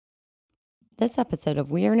This episode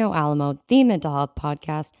of We Are No Alamo, the mental health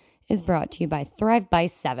podcast, is brought to you by Thrive by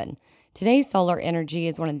 7. Today, solar energy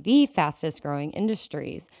is one of the fastest growing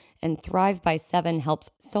industries, and Thrive by 7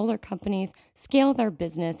 helps solar companies scale their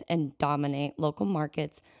business and dominate local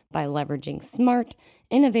markets by leveraging smart,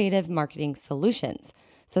 innovative marketing solutions.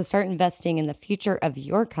 So start investing in the future of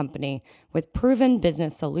your company with proven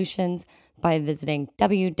business solutions by visiting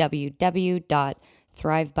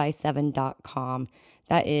www.thriveby7.com.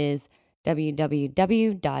 That is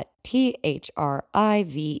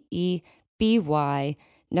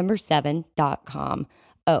www.thriveby7.com.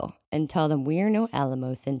 Oh, and tell them We Are No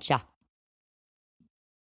Alamo sent ya.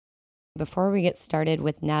 Before we get started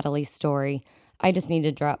with Natalie's story, I just need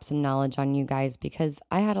to drop some knowledge on you guys because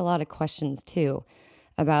I had a lot of questions too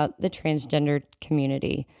about the transgender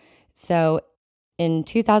community. So in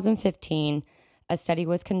 2015, a study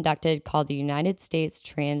was conducted called the United States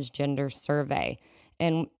Transgender Survey,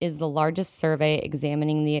 and is the largest survey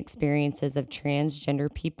examining the experiences of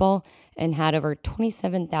transgender people and had over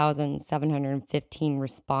 27,715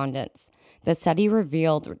 respondents. The study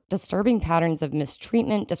revealed disturbing patterns of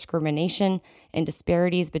mistreatment, discrimination, and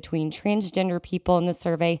disparities between transgender people in the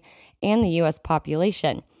survey and the U.S.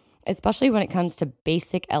 population, especially when it comes to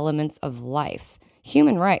basic elements of life,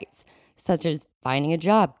 human rights, such as finding a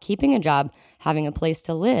job, keeping a job, having a place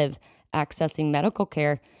to live, accessing medical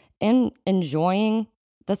care, and enjoying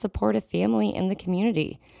the support of family and the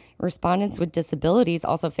community. Respondents with disabilities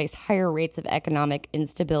also face higher rates of economic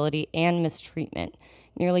instability and mistreatment.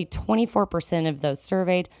 Nearly 24% of those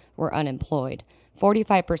surveyed were unemployed.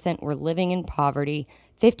 45% were living in poverty.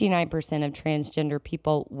 59% of transgender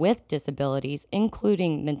people with disabilities,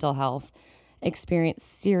 including mental health, experienced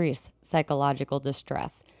serious psychological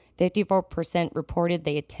distress. 54% reported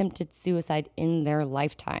they attempted suicide in their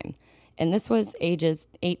lifetime. And this was ages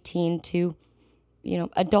 18 to,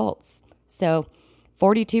 adults. So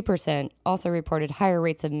 42% also reported higher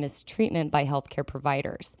rates of mistreatment by healthcare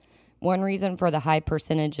providers. One reason for the high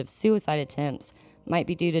percentage of suicide attempts might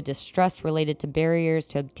be due to distress related to barriers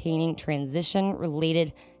to obtaining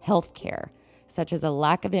transition-related health care, such as a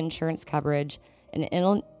lack of insurance coverage,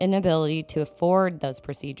 an inability to afford those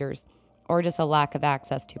procedures, or just a lack of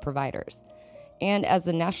access to providers. And as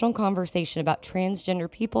the national conversation about transgender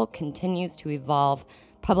people continues to evolve,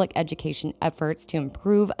 public education efforts to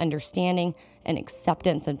improve understanding and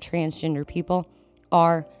acceptance of transgender people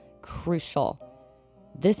are crucial.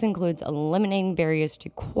 This includes eliminating barriers to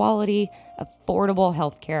quality, affordable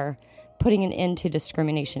health care, putting an end to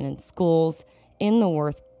discrimination in schools, in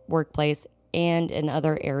the workplace, and in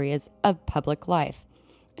other areas of public life,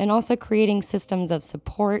 and also creating systems of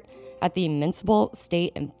support at the municipal,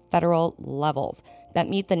 state, and federal levels that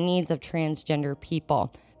meet the needs of transgender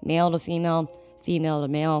people, male to female, female to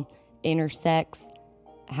male, intersex,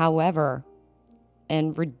 however,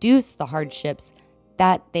 and reduce the hardships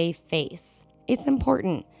that they face. It's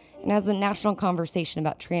important. And as the national conversation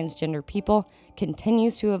about transgender people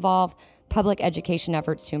continues to evolve, public education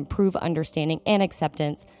efforts to improve understanding and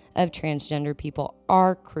acceptance of transgender people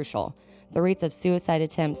are crucial. The rates of suicide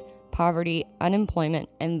attempts, poverty, unemployment,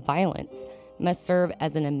 and violence must serve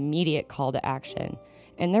as an immediate call to action,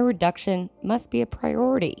 and their reduction must be a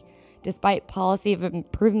priority. Despite policy of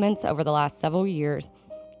improvements over the last several years,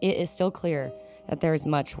 it is still clear that there is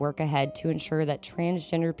much work ahead to ensure that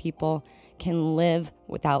transgender people can live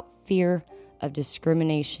without fear of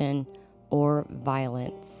discrimination or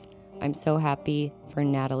violence. I'm so happy for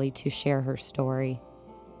Natalie to share her story.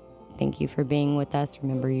 Thank you for being with us.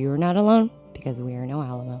 Remember, you are not alone because we are no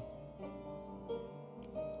Alamo.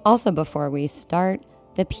 Also, before we start,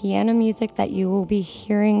 the piano music that you will be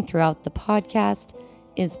hearing throughout the podcast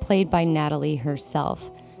is played by Natalie herself.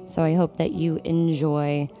 So I hope that you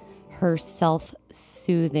enjoy her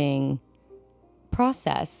self-soothing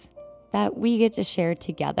process that we get to share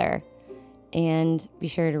together. And be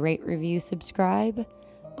sure to rate, review, subscribe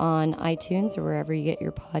on iTunes or wherever you get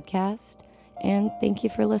your podcast. And thank you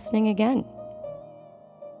for listening again.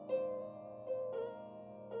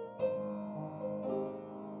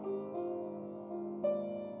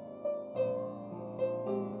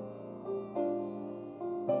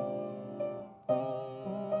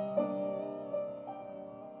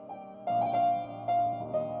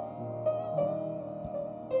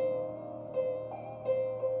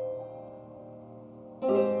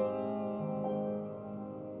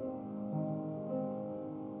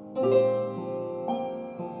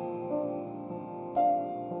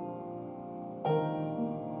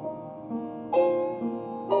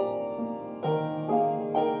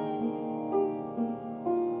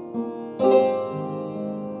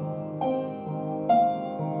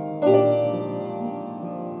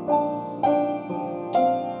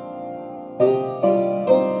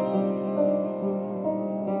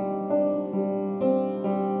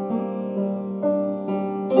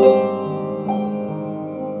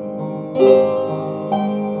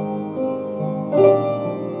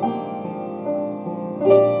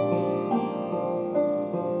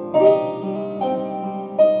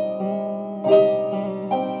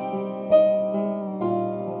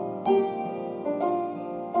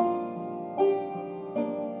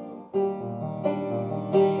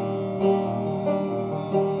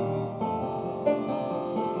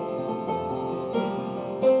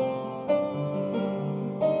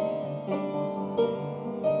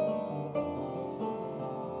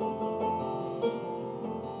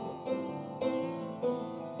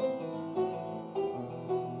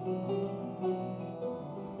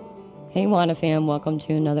 Hey, Wana fam, welcome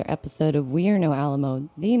to another episode of We Are No Alamo,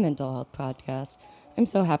 the mental health podcast. I'm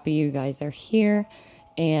so happy you guys are here.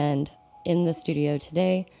 And in the studio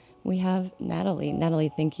today, we have Natalie.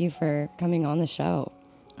 Natalie, thank you for coming on the show.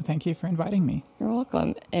 Thank you for inviting me. You're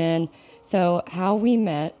welcome. And so how we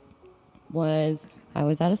met was I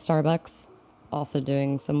was at a Starbucks, also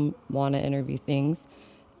doing some Wana interview things.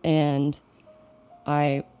 And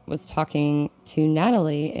I was talking to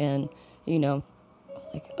Natalie and,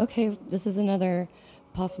 like, okay, this is another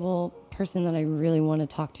possible person that I really want to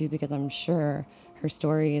talk to because I'm sure her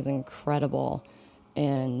story is incredible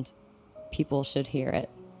and people should hear it.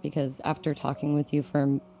 Because after talking with you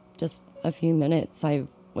for just a few minutes, I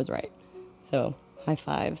was right. So high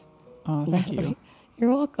five. Oh, thank you.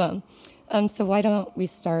 You're welcome. So why don't we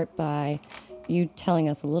start by you telling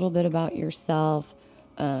us a little bit about yourself,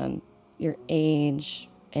 your age,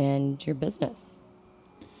 and your business.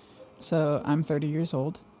 So I'm 30 years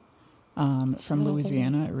old, from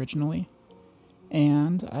Louisiana originally,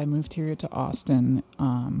 and I moved here to Austin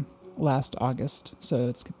last August. So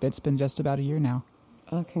it's been just about a year now.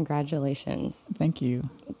 Oh, congratulations. Thank you.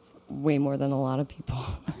 It's way more than a lot of people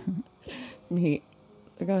meet.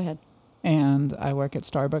 So go ahead. And I work at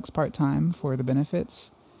Starbucks part-time for the benefits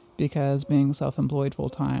because being self-employed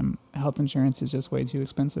full-time, health insurance is just way too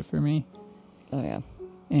expensive for me. Oh, yeah.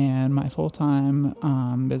 And my full-time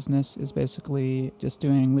business is basically just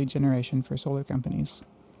doing lead generation for solar companies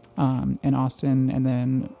in Austin and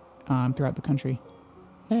then throughout the country.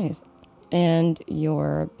 Nice. And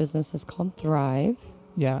your business is called Thrive.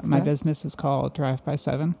 Yeah, my business is called Thrive by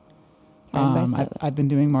 7. Thrive by 7. I've been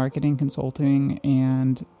doing marketing, consulting,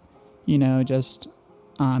 and, just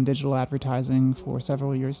digital advertising for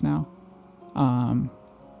several years now.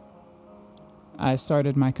 I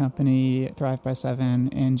started my company, Thrive by 7,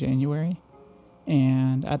 in January.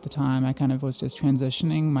 And at the time, I kind of was just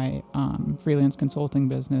transitioning my freelance consulting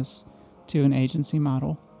business to an agency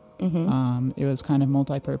model. Mm-hmm. It was kind of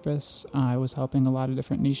multi-purpose. I was helping a lot of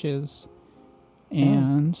different niches.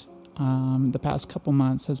 And the past couple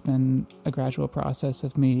months has been a gradual process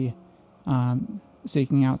of me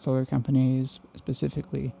seeking out solar companies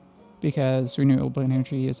specifically because renewable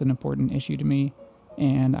energy is an important issue to me.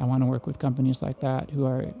 And I want to work with companies like that who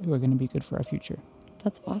are going to be good for our future.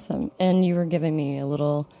 That's awesome. And you were giving me a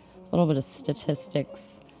little bit of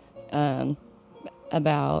statistics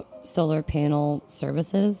about solar panel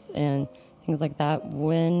services and things like that.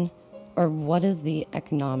 What is the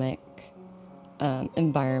economic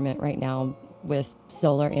environment right now with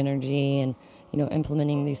solar energy and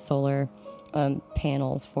implementing these solar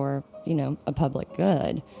panels for a public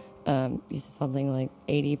good? You said something like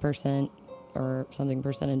 80%. Or something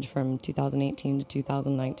percentage from 2018 to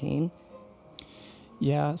 2019?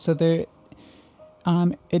 Yeah, so there,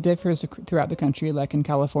 it differs throughout the country. Like in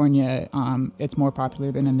California, it's more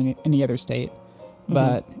popular than in any other state.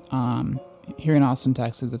 But here in Austin,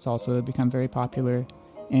 Texas, it's also become very popular.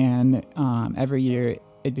 And every year,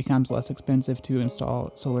 it becomes less expensive to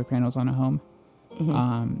install solar panels on a home.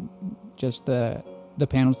 Just the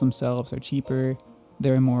panels themselves are cheaper.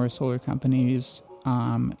 There are more solar companies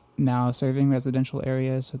now serving residential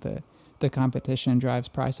areas, so the competition drives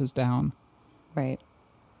prices down. Right.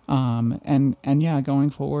 And yeah,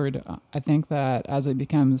 going forward, I think that as it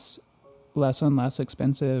becomes less and less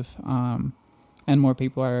expensive, and more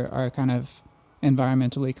people are kind of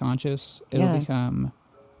environmentally conscious, it'll become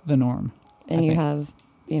the norm. And you have,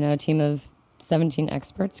 a team of 17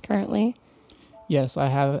 experts currently? Yes, I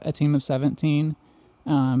have a team of 17.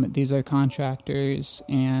 These are contractors,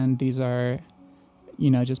 and these are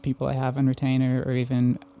just people I have on retainer or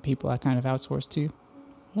even people I kind of outsource to.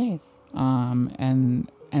 Nice. And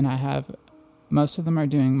I have, most of them are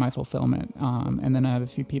doing my fulfillment. And then I have a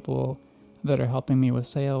few people that are helping me with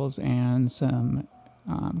sales and some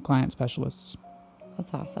client specialists.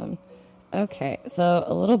 That's awesome. Okay. So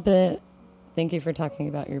a little bit, thank you for talking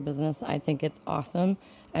about your business. I think it's awesome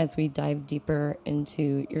as we dive deeper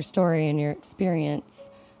into your story and your experience.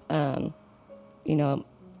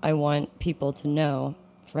 I want people to know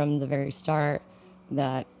from the very start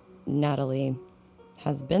that Natalie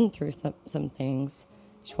has been through some things.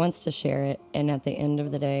 She wants to share it. And at the end of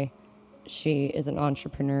the day, she is an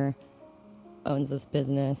entrepreneur, owns this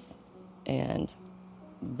business. And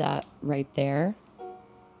that right there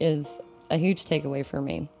is a huge takeaway for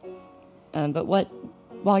me. But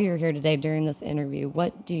while you're here today during this interview,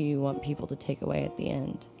 what do you want people to take away at the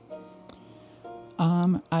end?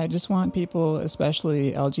 I just want people,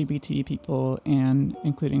 especially LGBT people and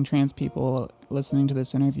including trans people listening to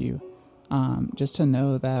this interview, just to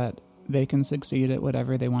know that they can succeed at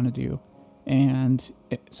whatever they want to do. And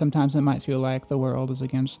sometimes it might feel like the world is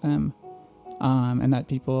against them, and that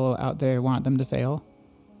people out there want them to fail.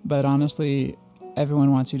 But honestly,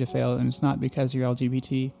 everyone wants you to fail, and it's not because you're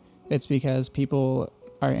LGBT. It's because people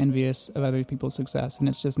are envious of other people's success, and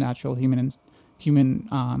it's just natural human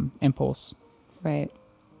impulse. Right.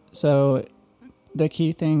 So the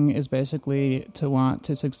key thing is basically to want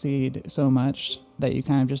to succeed so much that you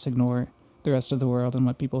kind of just ignore the rest of the world and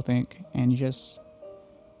what people think, and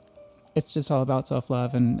it's just all about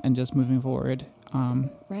self-love and just moving forward.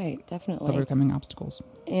 Right, definitely. Overcoming obstacles.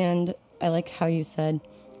 And I like how you said,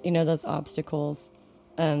 those obstacles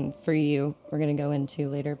for you, we're going to go into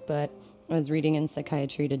later, but I was reading in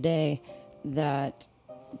Psychiatry Today that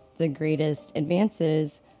the greatest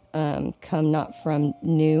advances come not from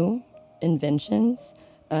new inventions,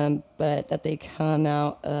 but that they come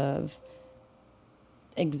out of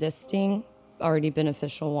existing, already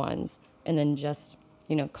beneficial ones, and then just,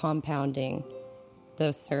 compounding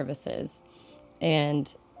those services.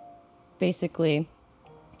 And basically,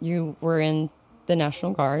 you were in the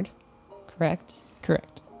National Guard, correct?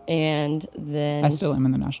 Correct. And then... I still am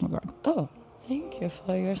in the National Guard. Oh, thank you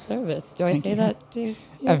for your service. Do I Thank say you. that to you?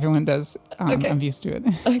 Everyone does. Okay. I'm used to it.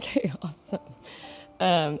 Okay, awesome.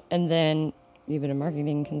 And then you've been a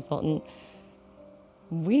marketing consultant.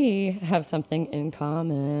 We have something in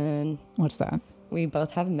common. What's that? We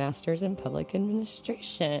both have masters in public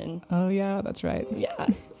administration. Oh, yeah, that's right. Yeah.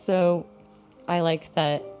 So I like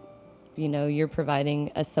that, you're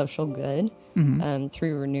providing a social good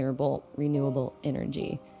through renewable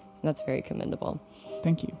energy. And that's very commendable.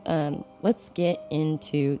 Thank you. Let's get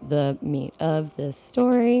into the meat of this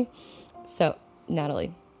story. So,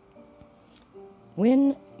 Natalie,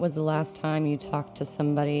 when was the last time you talked to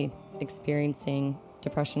somebody experiencing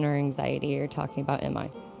depression or anxiety or talking about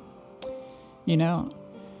MI?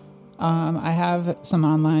 I have some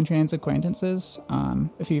online trans acquaintances,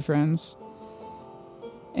 a few friends,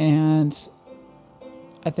 and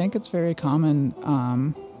I think it's very common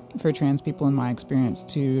for trans people, in my experience,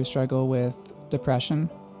 to struggle with depression,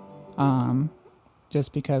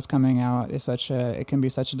 just because coming out is it can be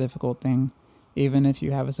such a difficult thing, even if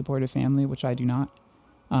you have a supportive family, which I do not,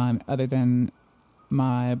 other than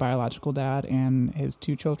my biological dad and his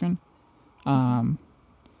 2 children.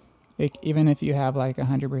 Even if you have like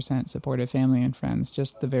 100% supportive family and friends,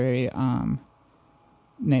 just the very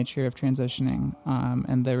nature of transitioning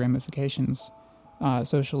and the ramifications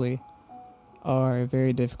socially are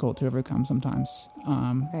very difficult to overcome sometimes.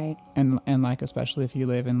 Right. And like, especially if you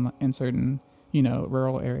live in certain,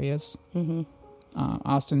 rural areas. Mm-hmm.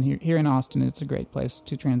 Austin, here in Austin, it's a great place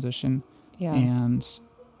to transition. Yeah. And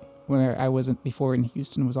where I wasn't before in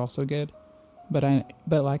Houston was also good. But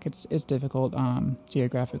it's difficult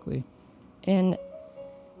geographically. And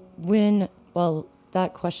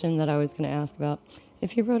that question that I was going to ask about,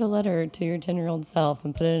 if you wrote a letter to your 10-year-old self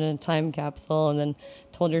and put it in a time capsule and then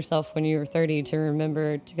told yourself when you were 30 to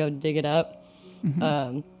remember to go dig it up,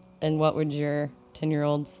 and what would your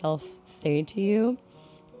 10-year-old self say to you?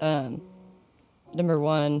 Number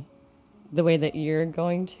one, the way that you're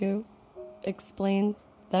going to explain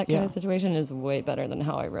that kind of situation is way better than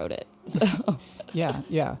how I wrote it. So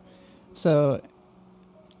Yeah. So,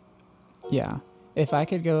 yeah, if I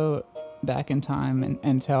could go back in time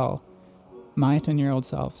and tell my 10-year-old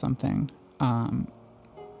self something,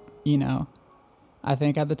 I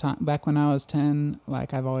think at the time, back when I was 10,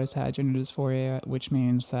 like, I've always had gender dysphoria, which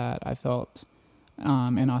means that I felt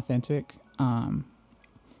inauthentic,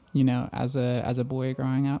 as a boy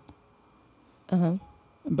growing up. Uh-huh.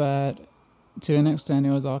 But to an extent,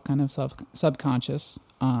 it was all kind of subconscious.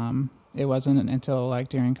 It wasn't until like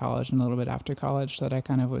during college and a little bit after college that I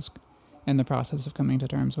kind of was in the process of coming to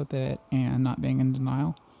terms with it and not being in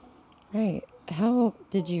denial. Right. How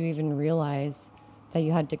did you even realize that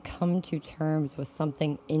you had to come to terms with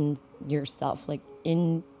something in yourself, like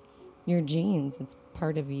in your genes? It's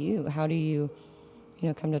part of you. How do you,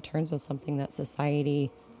 come to terms with something that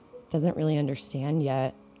society doesn't really understand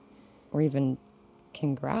yet or even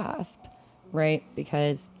can grasp, right?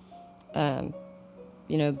 Because,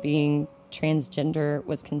 being transgender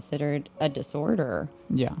was considered a disorder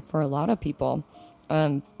for a lot of people.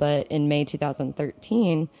 But in May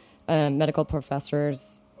 2013, medical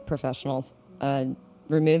professionals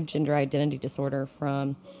removed gender identity disorder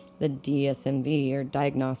from the DSMV, or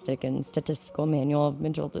Diagnostic and Statistical Manual of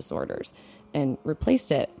Mental Disorders, and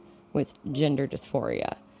replaced it with gender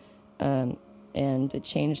dysphoria. And it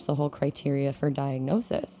changed the whole criteria for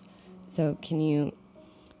diagnosis. So can you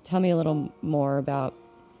tell me a little more about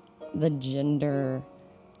the gender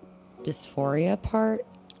dysphoria part?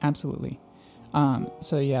 Absolutely.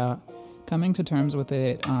 Coming to terms with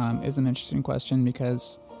it is an interesting question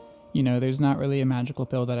because, there's not really a magical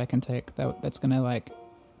pill that I can take that's going to like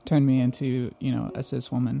turn me into, a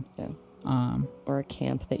cis woman. Yeah. Or a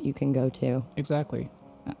camp that you can go to. Exactly.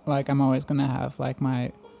 Like I'm always going to have like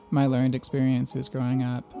my learned experiences growing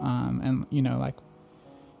up. And, like,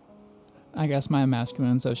 I guess my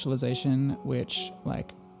masculine socialization, which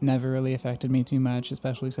like never really affected me too much,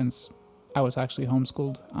 especially since I was actually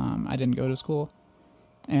homeschooled. I didn't go to school.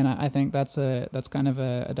 And I think that's kind of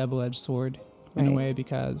a double-edged sword in a way,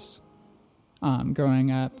 because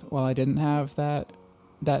growing up, while I didn't have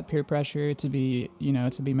that peer pressure to be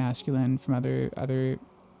masculine from other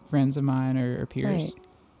friends of mine or peers,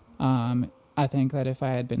 I think that if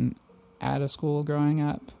I had been at a school growing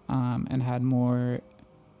up and had more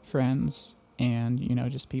friends and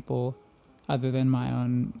just people other than my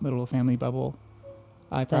own little family bubble,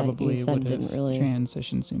 I probably would have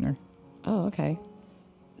transitioned sooner. Oh, okay.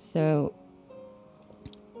 So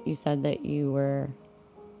you said that you were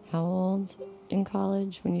how old in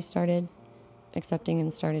college when you started accepting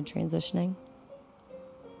and started transitioning?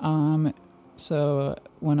 So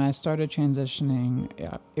when I started transitioning,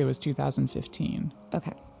 it was 2015.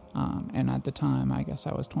 Okay. And at the time, I guess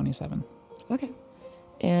I was 27. Okay.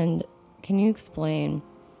 And can you explain,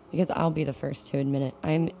 because I'll be the first to admit it,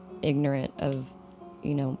 I'm ignorant of,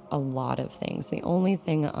 a lot of things. The only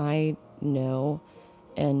thing I know,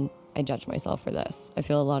 and I judge myself for this, I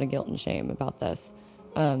feel a lot of guilt and shame about this,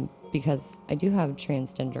 because I do have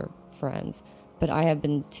transgender friends, but I have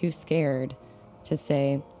been too scared to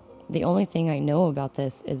say, the only thing I know about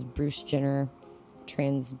this is Bruce Jenner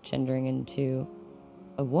transgendering into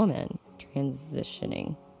a woman,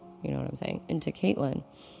 transitioning, you know what I'm saying, into Caitlyn.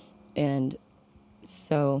 And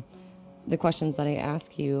so the questions that I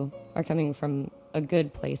ask you are coming from a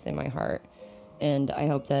good place in my heart. And I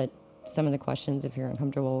hope that some of the questions, if you're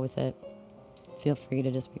uncomfortable with it, feel free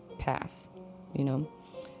to just pass,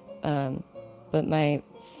 But my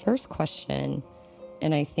first question,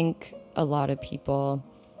 and I think a lot of people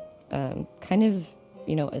kind of,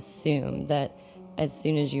 assume that as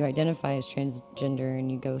soon as you identify as transgender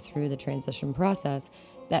and you go through the transition process,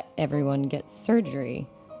 that everyone gets surgery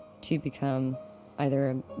to become either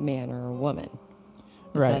a man or a woman.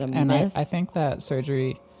 Right. And I think that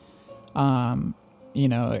surgery,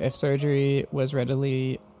 if surgery was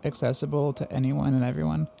readily accessible to anyone and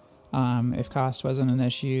everyone, if cost wasn't an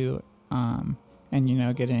issue, and,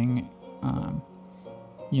 getting,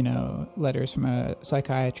 letters from a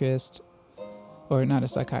psychiatrist, or not a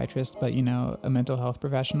psychiatrist, but, a mental health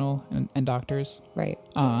professional and doctors. Right.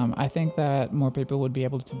 I think that more people would be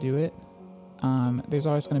able to do it. There's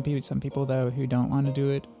always going to be some people, though, who don't want to do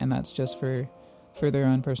it, and that's just for their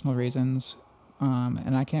own personal reasons.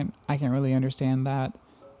 And I can't really understand that,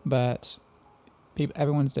 but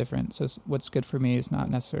everyone's different. So what's good for me is not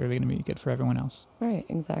necessarily going to be good for everyone else. Right,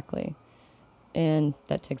 exactly. And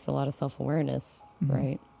that takes a lot of self-awareness, mm-hmm.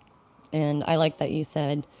 right? And I like that you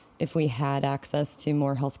said if we had access to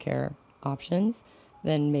more healthcare options,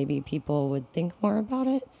 then maybe people would think more about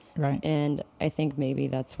it. Right. And I think maybe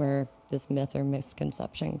that's where this myth or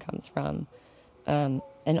misconception comes from. And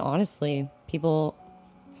honestly, people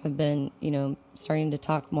have been, starting to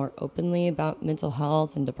talk more openly about mental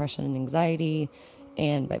health and depression and anxiety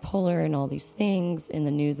and bipolar and all these things in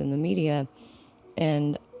the news and the media.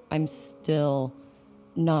 And I'm still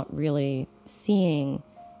not really seeing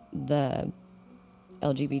the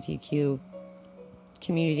LGBTQ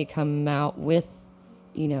community come out with,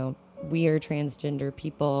 we are transgender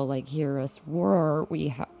people, like, hear us roar,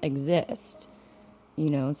 we exist,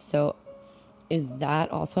 so is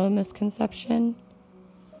that also a misconception?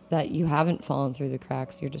 That you haven't fallen through the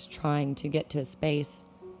cracks, you're just trying to get to a space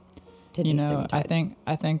to destigmatize?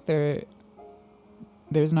 I think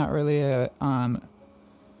there's not really a,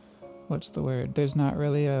 what's the word? There's not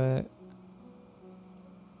really a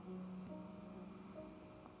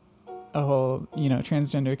whole,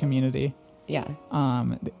 transgender community. Yeah.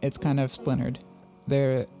 It's kind of splintered.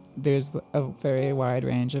 There's a very wide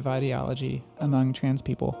range of ideology among trans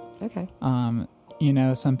people. Okay.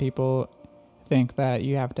 Some people think that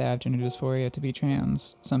you have to have gender dysphoria to be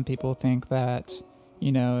trans. Some people think that,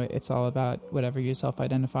 it's all about whatever you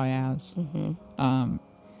self-identify as. Mm-hmm.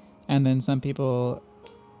 And then some people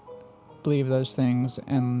believe those things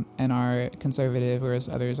and are conservative, whereas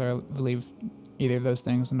others believe either of those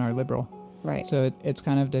things and are liberal. Right. So it's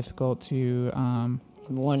kind of difficult to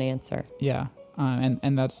one answer. Yeah. And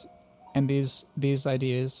these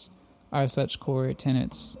ideas are such core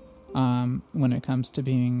tenets when it comes to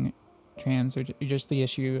being trans, or just the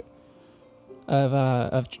issue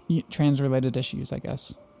of trans-related issues, I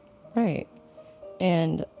guess. Right.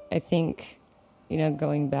 And I think,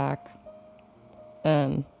 going back,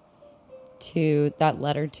 to that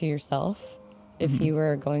letter to yourself, if you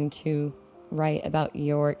were going to write about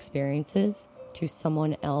your experiences to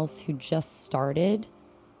someone else who just started,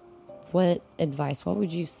 what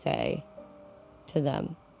would you say to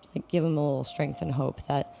them? Like, give them a little strength and hope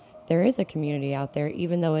that there is a community out there,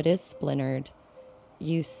 even though it is splintered,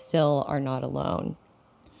 you still are not alone.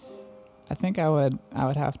 I think I would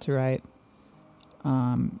have to write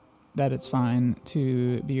that it's fine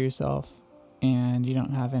to be yourself and you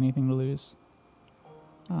don't have anything to lose.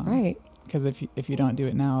 Right. Because if you don't do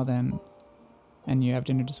it now, then and you have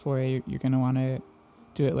gender dysphoria, you're going to want to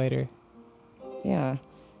do it later. Yeah.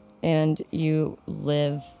 And you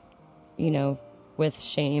live, with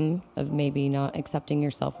shame of maybe not accepting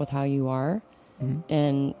yourself with how you are,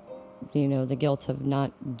 and, the guilt of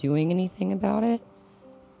not doing anything about it.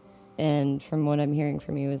 And from what I'm hearing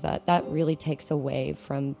from you is that really takes away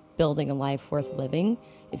from building a life worth living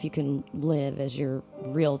if you can live as your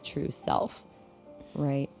real true self,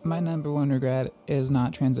 right? My number one regret is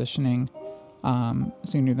not transitioning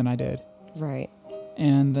sooner than I did. Right.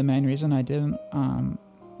 And the main reason I didn't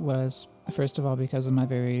was, first of all, because of my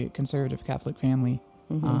very conservative Catholic family,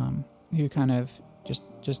 who kind of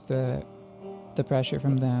just the pressure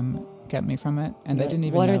from them kept me from it, and they didn't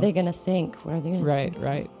even know. What are they going to think? What are they going to think?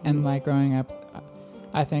 Right. And like growing up,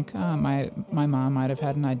 I think my mom might have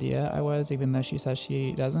had an idea I was, even though she says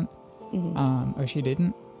she doesn't, or she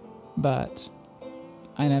didn't. But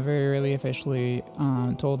I never really officially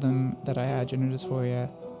told them that I had gender dysphoria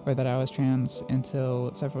or that I was trans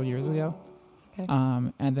until several years ago. Okay.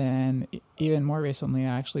 And then even more recently,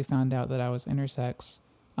 I actually found out that I was intersex.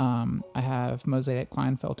 I have mosaic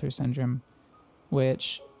Klinefelter syndrome,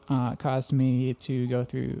 which caused me to go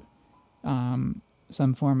through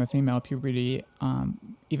some form of female puberty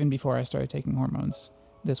even before I started taking hormones.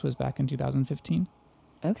 This was back in 2015.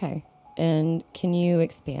 Okay. And can you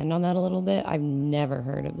expand on that a little bit? I've never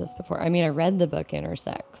heard of this before. I mean, I read the book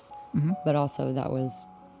Intersex, but also that was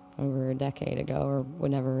over a decade ago or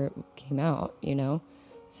whenever it came out,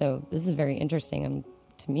 So this is very interesting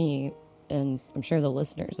to me, and I'm sure the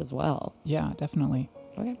listeners as well. Yeah, definitely.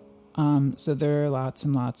 Okay. So there are lots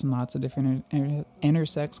and lots and lots of different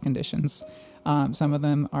intersex conditions. Some of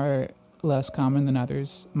them are less common than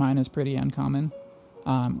others. Mine is pretty uncommon.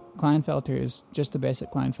 Klinefelter's, just the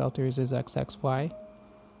basic Klinefelter's is XXY.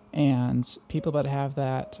 And people that have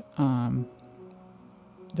that,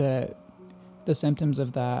 the symptoms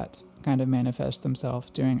of that kind of manifest themselves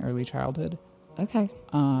during early childhood. Okay.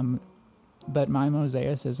 But my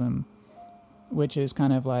mosaicism, which is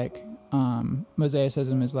kind of like,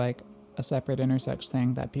 mosaicism is like a separate intersex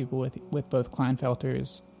thing that people with both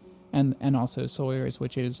Klinefelter's and also Sawyer's,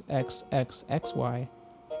 which is XXXY,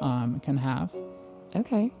 can have.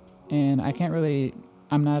 Okay. And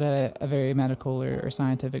I'm not a very medical or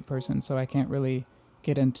scientific person, so I can't really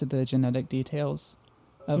get into the genetic details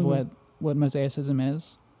of what mosaicism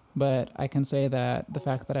is. But I can say that the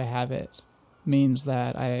fact that I have it means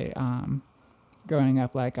that growing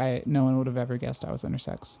up, no one would have ever guessed I was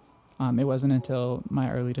intersex. It wasn't until my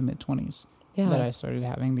early to mid 20s that I started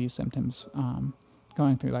having these symptoms,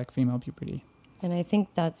 going through like female puberty. And I think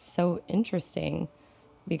that's so interesting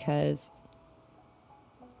because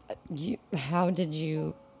how did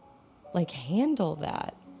you handle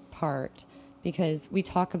that part? Because we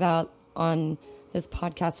talk about on this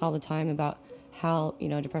podcast all the time about how,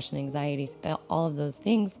 depression, anxiety, all of those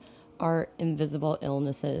things are invisible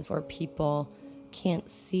illnesses where people can't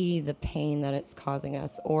see the pain that it's causing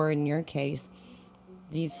us, or in your case,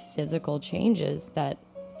 these physical changes that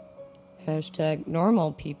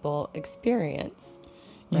 #normal people experience.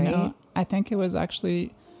 Right? I think it was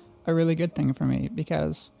actually a really good thing for me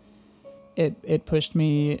because it pushed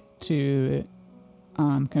me to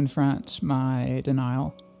confront my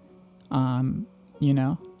denial,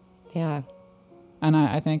 Yeah. And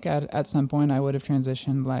I think at some point I would have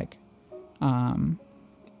transitioned,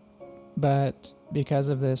 but because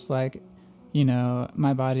of this,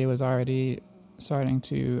 my body was already starting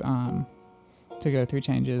to go through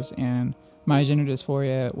changes, and my gender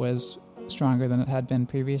dysphoria was stronger than it had been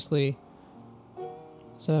previously.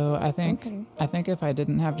 So I think if I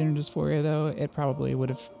didn't have gender dysphoria, though, it probably would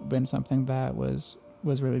have been something that was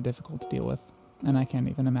really difficult to deal with, and I can't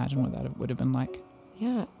even imagine what that would have been like.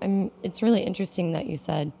 Yeah, it's really interesting that you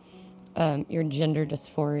said your gender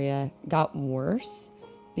dysphoria got worse,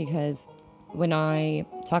 because when I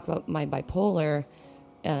talk about my bipolar,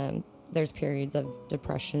 there's periods of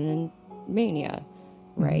depression and mania,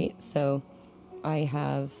 right? So I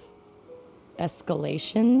have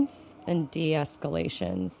escalations and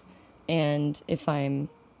de-escalations, and if I'm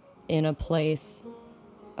in a place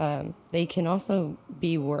they can also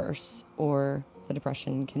be worse, or the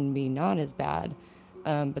depression can be not as bad,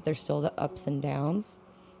 but there's still the ups and downs.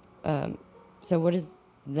 So what does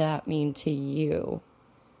that mean to you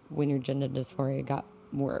when your gender dysphoria got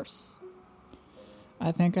worse?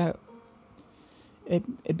 I think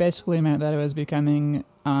it basically meant that it was becoming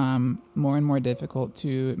more and more difficult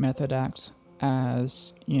to method act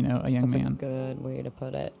as, a young That's man. a good way to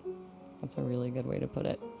put it. That's a really good way to put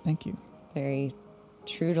it. Thank you. Very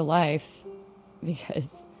true to life,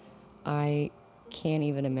 because I can't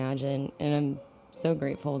even imagine, and I'm so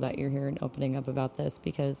grateful that you're here and opening up about this,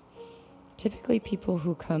 because typically people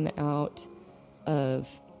who come out of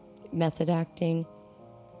method acting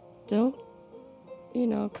don't,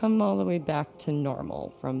 come all the way back to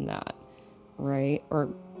normal from that, right? Or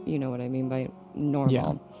you know what I mean by normal.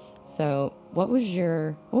 Yeah. So what was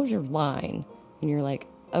your line when you're like,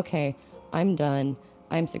 okay, I'm done.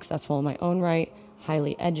 I'm successful in my own right,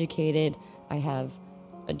 highly educated. I have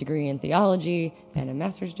a degree in theology and a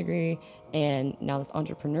master's degree, and now this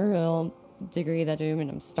entrepreneurial degree that I'm doing,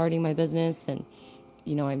 and I'm starting my business, and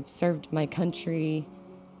I've served my country.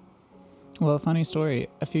 Well, funny story.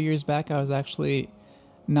 A few years back, I was actually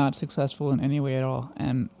not successful in any way at all,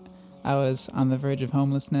 and I was on the verge of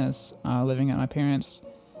homelessness, living at my parents'.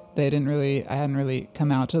 I hadn't really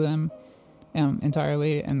come out to them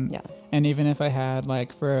entirely, and even if I had,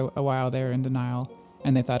 for a while, they were in denial,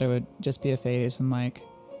 and they thought it would just be a phase, and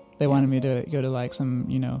they wanted me to go to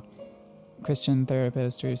some Christian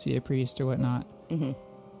therapist or see a priest or whatnot.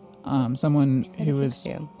 Mm-hmm. Someone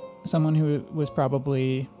who was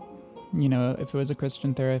probably, if it was a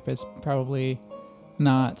Christian therapist, probably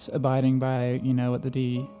not abiding by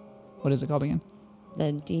what is it called again?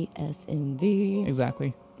 The DSMV.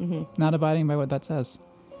 Exactly. Mm-hmm. Not abiding by what that says.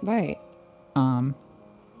 Right.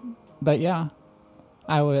 But yeah,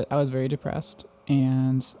 I was very depressed,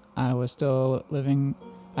 and I was still living.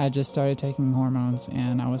 I just started taking hormones,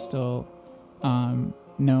 and I was still, no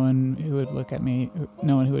one who would look at me,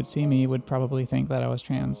 no one who would see me would probably think that I was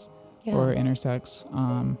trans or intersex.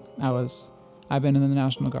 I've been in the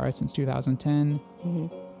National Guard since 2010. Mm-hmm.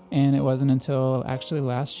 And it wasn't until actually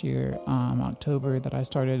last year, October, that I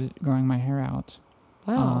started growing my hair out.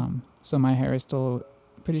 Wow. So my hair is still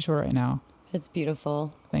pretty short right now. It's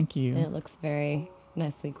beautiful. Thank you. And it looks very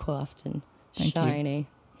nicely coiffed and Thank shiny. you.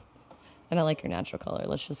 And I like your natural color.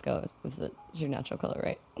 Let's just go with it. It's your natural color,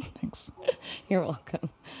 right? Thanks. You're welcome.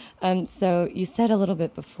 So you said a little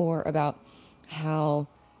bit before about how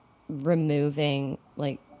removing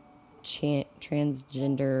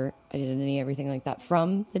transgender identity, everything like that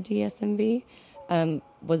from the DSMV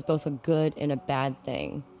was both a good and a bad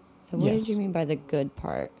thing. So what did you mean by the good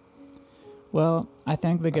part? Well, I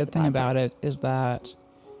think the good thing about it is that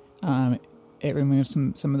it removes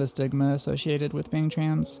some of the stigma associated with being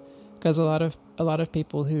trans, because a lot of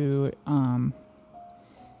people who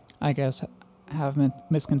I guess have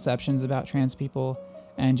misconceptions about trans people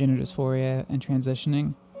and gender dysphoria and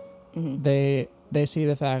transitioning. Mm-hmm. They see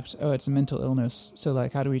the fact, it's a mental illness. So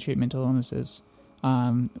how do we treat mental illnesses?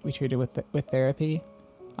 We treat it with therapy,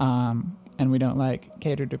 and we don't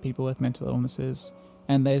cater to people with mental illnesses.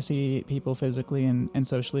 And they see people physically and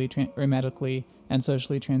socially or medically and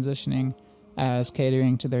socially transitioning as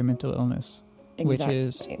catering to their mental illness,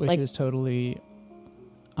 exactly. which is totally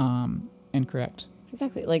incorrect.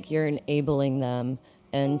 Exactly. You're enabling them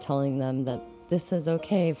and telling them that this is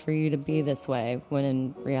okay for you to be this way, when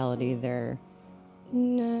in reality they're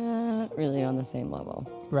not really on the same level.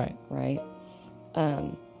 Right. Right.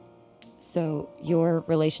 So your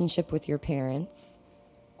relationship with your parents,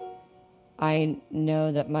 I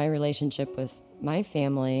know that my relationship with my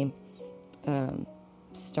family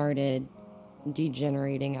started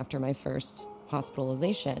degenerating after my first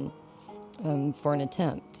hospitalization for an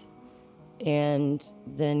attempt. And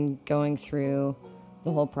then going through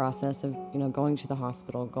the whole process of, going to the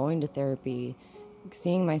hospital, going to therapy,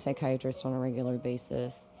 seeing my psychiatrist on a regular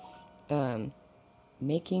basis,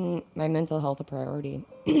 making my mental health a priority.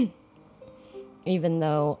 Even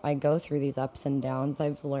though I go through these ups and downs,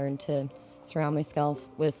 I've learned to surround myself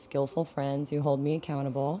with skillful friends who hold me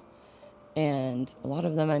accountable. And a lot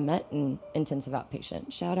of them I met in intensive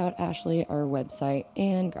outpatient. Shout out Ashley, our website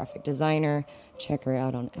and graphic designer. Check her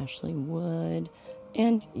out on Ashley Wood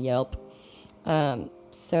and Yelp.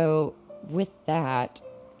 So with that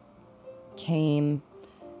came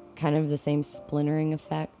kind of the same splintering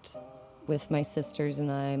effect with my sisters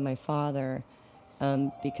and I, my father,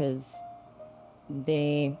 because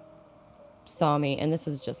they saw me, and this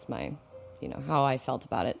is just my, how I felt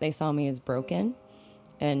about it. They saw me as broken,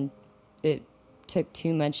 and it took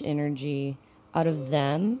too much energy out of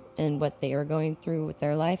them and what they are going through with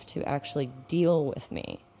their life to actually deal with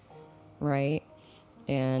me, right?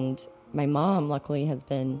 And my mom, luckily, has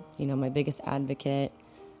been, my biggest advocate,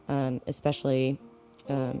 especially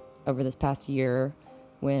over this past year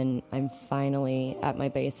when I'm finally at my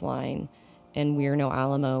baseline and we're no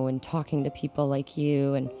Alamo and talking to people like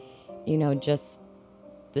you and, just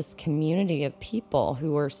this community of people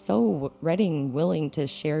who are so ready and willing to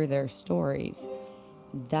share their stories.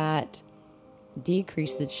 That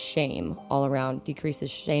decreases shame all around, decreases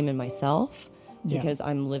shame in myself because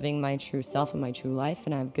I'm living my true self and my true life,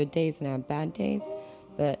 and I have good days and I have bad days,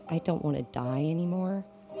 but I don't want to die anymore.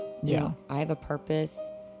 I have a purpose.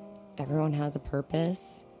 Everyone has a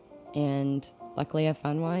purpose, and luckily I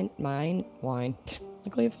found mine.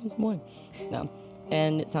 Luckily I found some wine. No.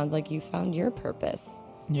 And it sounds like you found your purpose.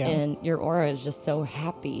 Yeah. And your aura is just so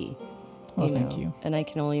happy. Well, thank you. And I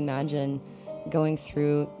can only imagine going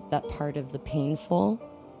through that part of the painful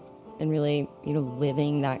and really,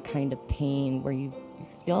 living that kind of pain where you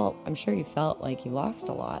feel, I'm sure you felt like you lost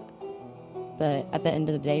a lot. But at the end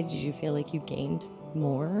of the day, did you feel like you gained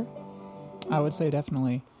more? I would say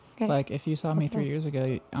definitely. Okay. Like if you saw me 3 years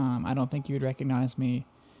ago, I don't think you would recognize me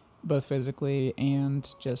both physically and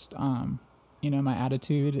just, my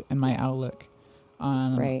attitude and my outlook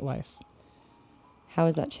on life. How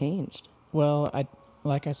has that changed? Well,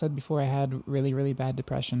 like I said before, I had really, really bad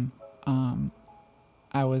depression.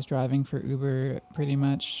 I was driving for Uber pretty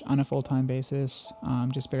much on a full-time basis,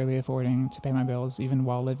 just barely affording to pay my bills, even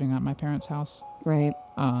while living at my parents' house. Right.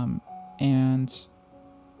 And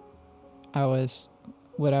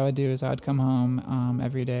what I would do is I would come home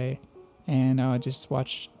every day, and I would just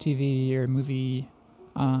watch TV or movie,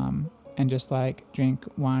 and just like drink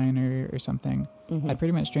wine or something. Mm-hmm. I'd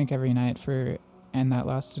pretty much drink every night and that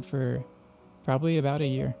lasted for probably about a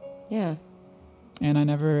year. Yeah. And I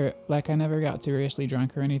never got seriously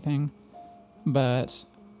drunk or anything, but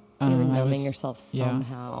you were numbing yourself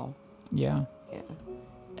somehow. Yeah. Yeah.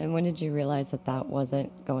 And when did you realize that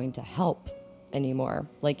wasn't going to help anymore?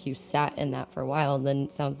 Like you sat in that for a while, and then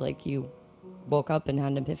it sounds like you woke up and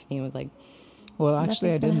had an epiphany and was like, well,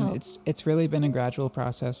 actually I didn't. Help. It's really been a gradual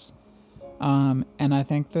process. And I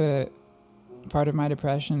think the part of my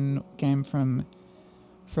depression came from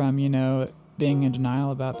being in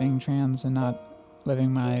denial about being trans and not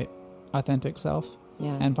living my authentic self.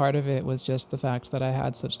 Yeah. And part of it was just the fact that I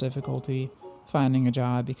had such difficulty finding a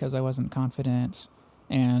job because I wasn't confident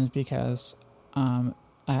and because I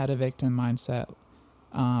had a victim mindset.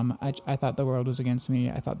 I thought the world was against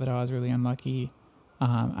me. I thought that I was really unlucky.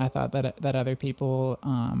 I thought that other people,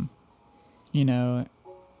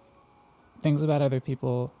 things about other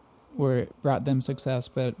people brought them success,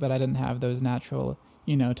 but I didn't have those natural,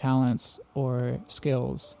 talents or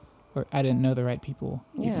skills, or I didn't know the right people.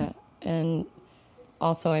 Yeah. Even. And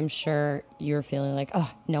also I'm sure you're feeling like,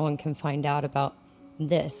 oh, no one can find out about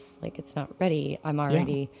this. Like it's not ready. I'm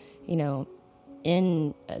already, in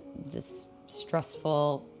this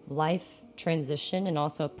stressful life transition and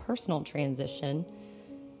also personal transition.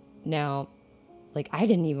 Now, like I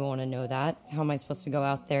didn't even want to know that. How am I supposed to go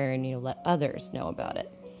out there and, let others know about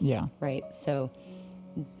it? Yeah. Right. So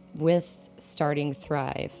with starting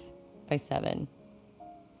Thrive by 7,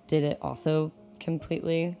 did it also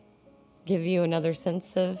completely give you another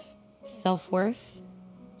sense of self-worth?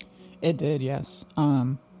 It did, yes.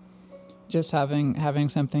 Just having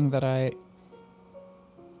something that I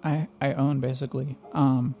own, basically.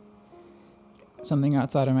 Something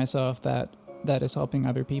outside of myself that is helping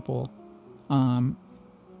other people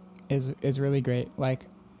is really great. Like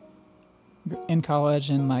in college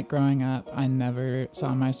and like growing up, I never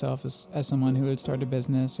saw myself as someone who would start a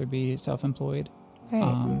business or be self-employed.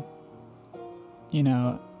 Right.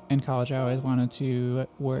 In college I always wanted to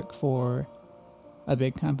work for a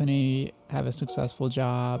big company, have a successful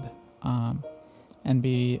job, and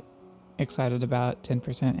be excited about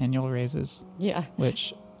 10% annual raises. Yeah.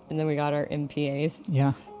 And then we got our MPAs.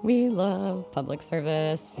 Yeah. We love public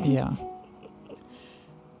service. Yeah.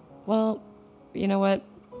 Well, you know what?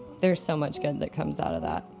 There's so much good that comes out of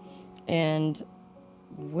that. And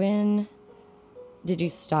when did you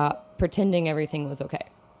stop pretending everything was okay?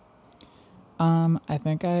 I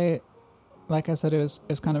think like I said, it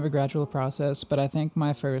was kind of a gradual process, but I think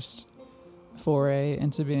my first foray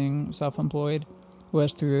into being self-employed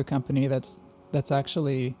was through a company that's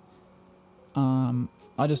actually,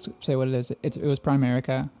 I'll just say what it is. It was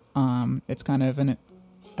Primerica. It's kind of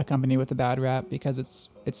a company with a bad rap because it's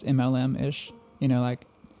MLM-ish,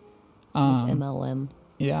 What's MLM?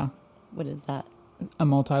 Yeah. What is that? A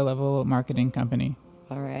multi-level marketing company.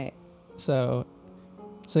 All right. So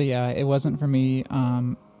yeah, it wasn't for me.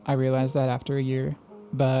 I realized that after a year,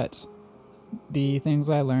 but the things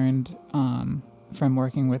I learned from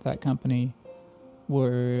working with that company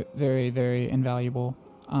were very, very invaluable.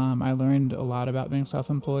 I learned a lot about being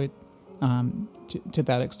self-employed to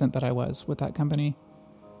that extent that I was with that company.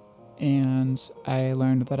 And I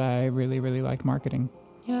learned that I really, really liked marketing.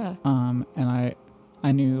 Yeah. And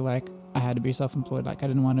I knew like I had to be self-employed. Like I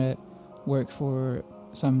didn't want to work for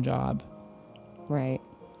some job. Right.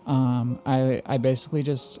 I basically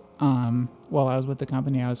just, while I was with the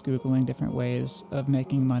company, I was Googling different ways of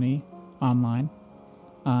making money online.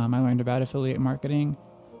 I learned about affiliate marketing.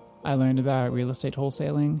 I learned about real estate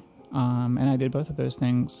wholesaling. And I did both of those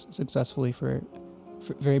things successfully for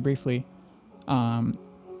very briefly.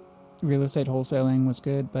 Real estate wholesaling was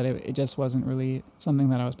good, but it just wasn't really something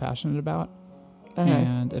that I was passionate about.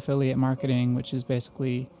 And affiliate marketing, which is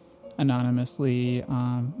basically anonymously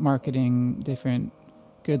marketing different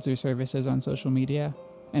goods or services on social media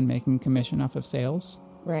and making commission off of sales.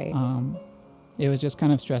 Right. It was just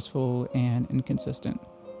kind of stressful and inconsistent.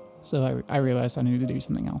 So I realized I needed to do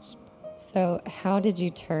something else. So how did you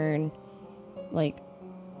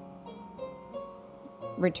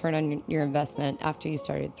return on your investment after you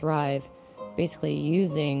started Thrive, basically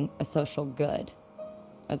using a social good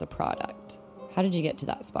as a product? How did you get to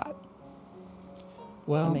that spot?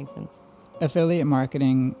 Well, that makes sense. Affiliate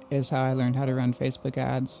marketing is how I learned how to run Facebook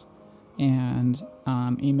ads and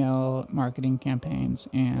email marketing campaigns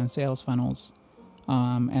and sales funnels.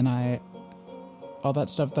 And all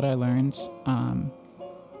that stuff that I learned,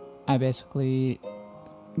 I basically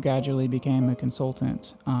gradually became a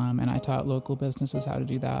consultant, and I taught local businesses how to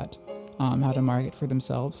do that, how to market for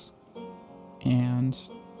themselves. And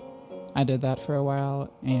I did that for a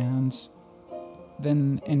while, and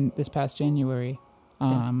then in this past January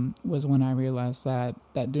was when I realized that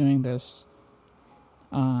doing this,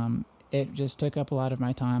 it just took up a lot of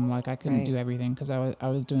my time. Like I couldn't do everything because I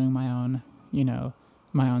was doing my own,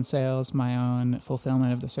 my own sales, my own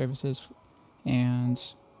fulfillment of the services, and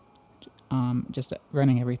just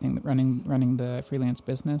running everything, running the freelance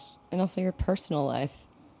business. And also your personal life.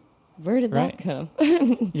 Where did that come?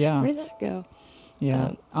 Yeah. Where did that go?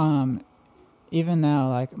 Yeah. Even now,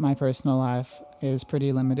 like my personal life is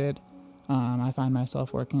pretty limited. I find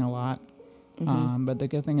myself working a lot. But the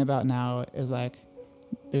good thing about now is like,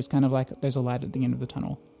 there's a light at the end of the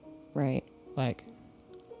tunnel. Right. Like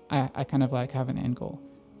I kind of like have an end goal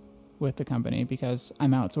with the company because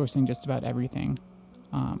I'm outsourcing just about everything.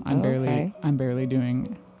 I'm barely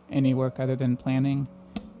doing any work other than planning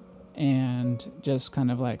and just kind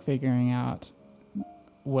of like figuring out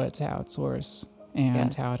what to outsource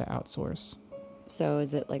and how to outsource. So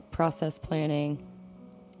is it like process planning,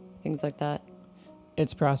 things like that?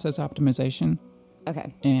 It's process optimization.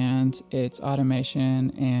 Okay. And it's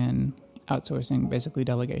automation and outsourcing, basically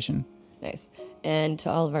delegation. Nice. And to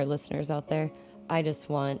all of our listeners out there, I just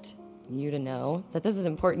want you to know that this is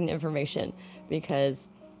important information because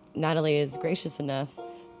Natalie is gracious enough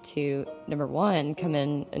to, number one, come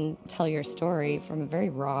in and tell your story from a very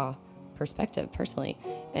raw perspective personally,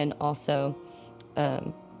 and also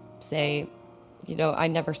say, I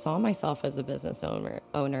never saw myself as a business owner.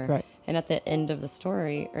 Right. And at the end of the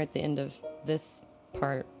story, or at the end of this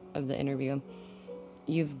part of the interview,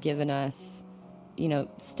 you've given us,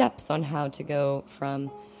 steps on how to go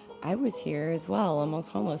from, I was here as well,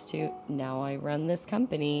 almost homeless, to now I run this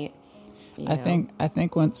company. I think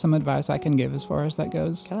some advice I can give as far as that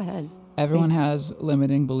goes. Go ahead. Everyone has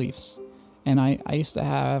limiting beliefs, and I used to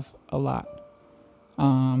have a lot.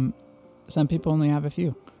 Some people only have a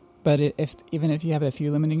few, but even if you have a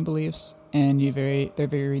few limiting beliefs and they're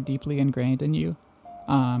very deeply ingrained in you.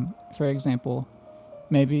 For example,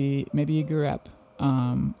 maybe you grew up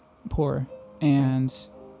poor and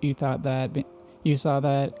you saw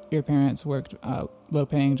that your parents worked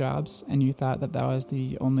low-paying jobs, and you thought that was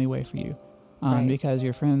the only way for you, because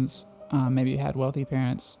your friends maybe had wealthy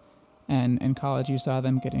parents, and in college you saw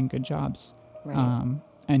them getting good jobs,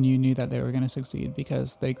 and you knew that they were going to succeed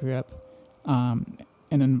because they grew up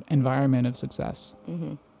in an environment of success.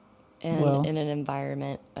 Mm-hmm. And in an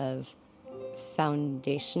environment of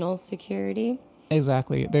foundational security.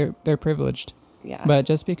 Exactly. They're privileged. Yeah. But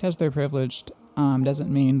just because they're privileged doesn't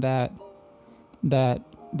mean that they're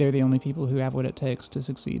the only people who have what it takes to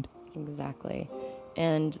succeed. Exactly.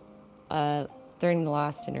 And during the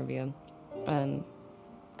last interview,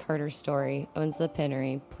 Carter Story owns the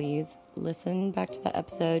Pinnery. Please listen back to the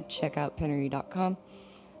episode, check out pinnery.com,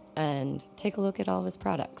 and take a look at all of his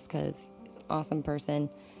products because he's an awesome person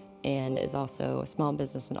and is also a small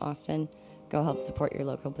business in Austin. Go help support your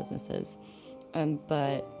local businesses.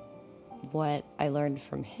 But what I learned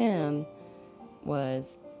from him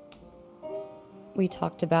was we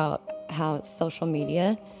talked about how social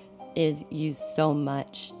media is used so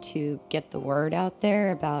much to get the word out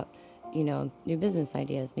there about, new business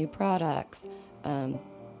ideas, new products,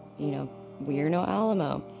 We Are No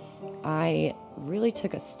Alamo. I really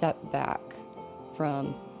took a step back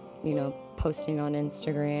from, posting on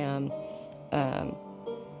Instagram,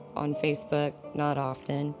 on Facebook, not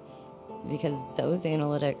often, because those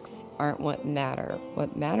analytics aren't what matter.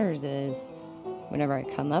 What matters is whenever I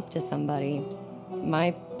come up to somebody,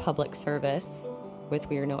 my public service with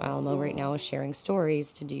We Are No Alamo right now is sharing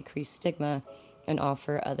stories to decrease stigma and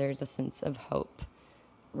offer others a sense of hope,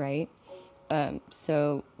 right?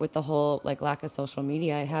 So with the whole lack of social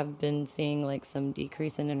media, I have been seeing some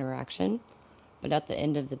decrease in interaction, but at the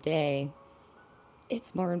end of the day,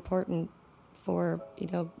 it's more important for,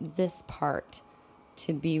 this part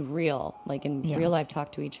to be real, in real life,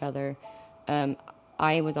 talk to each other.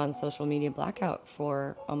 I was on social media blackout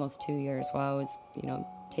for almost 2 years while I was,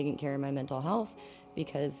 taking care of my mental health,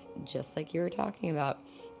 because just like you were talking about,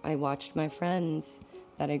 I watched my friends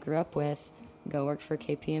that I grew up with go work for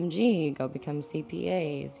KPMG, go become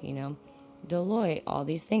CPAs, Deloitte, all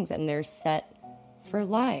these things, and they're set for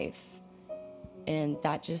life. And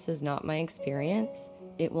that just is not my experience.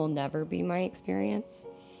 It will never be my experience.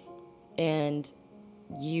 And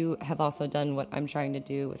you have also done what I'm trying to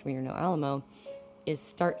do with We Are No Alamo, is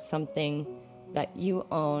start something that you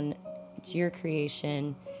own. It's your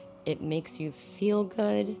creation. It makes you feel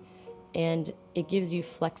good, and it gives you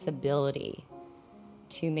flexibility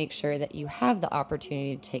to make sure that you have the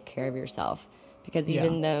opportunity to take care of yourself. Because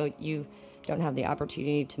even though you don't have the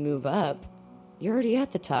opportunity to move up, you're already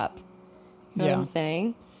at the top. You know what I'm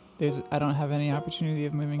saying? I don't have any opportunity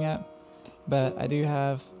of moving up, but I do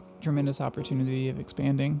have tremendous opportunity of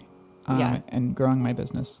expanding and growing my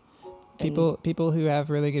business. People who have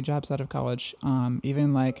really good jobs out of college,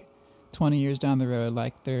 even 20 years down the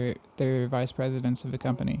road, they're vice presidents of a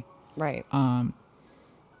company. Right.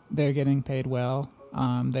 They're getting paid well.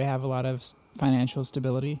 They have a lot of financial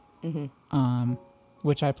stability,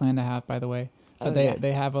 which I plan to have, by the way. But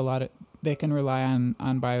they have a lot of, they can rely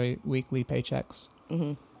on bi-weekly paychecks.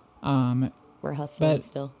 We're hustling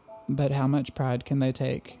still. But how much pride can they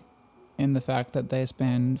take in the fact that they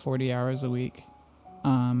spend 40 hours a week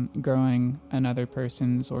growing another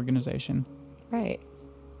person's organization? Right.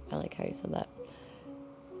 I like how you said that.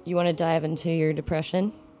 You want to dive into your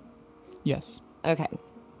depression? Yes. Okay.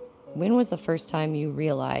 When was the first time you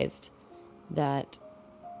realized that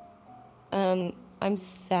I'm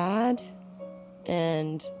sad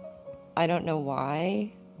and I don't know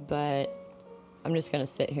why, but I'm just going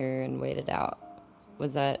to sit here and wait it out?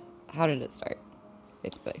 How did it start,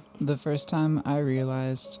 basically? The first time I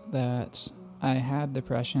realized that I had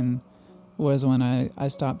depression was when I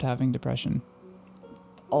stopped having depression.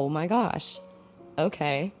 Oh my gosh.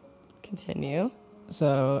 Okay. Continue.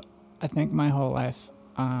 So I think my whole life,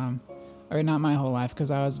 or not my whole life,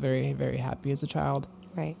 because I was very, very happy as a child.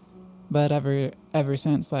 Right. But ever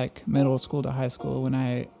since middle school to high school, when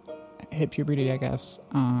I hit puberty, I guess,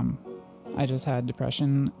 I just had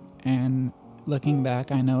depression. And looking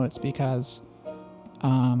back, I know it's because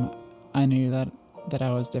I knew that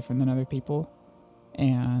I was different than other people,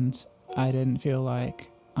 and I didn't feel like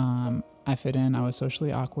I fit in. I was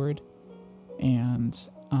socially awkward, and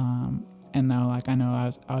now I know I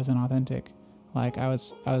was inauthentic. I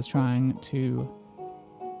was trying to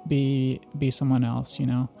be someone else,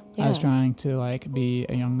 Yeah. I was trying to be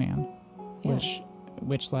a young man, which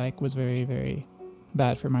was very, very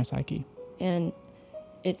bad for my psyche. And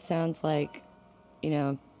it sounds like,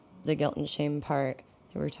 the guilt and shame part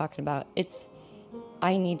that we were talking about,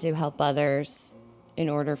 I need to help others in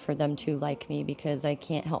order for them to like me, because I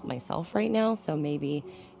can't help myself right now. So maybe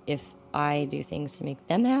if I do things to make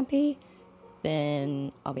them happy,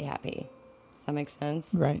 then I'll be happy. Does that make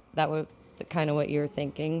sense? Right. That was kind of what you were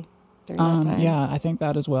thinking during that time? Yeah, I think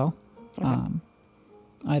that as well. Okay.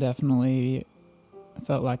 I definitely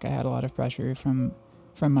felt like I had a lot of pressure from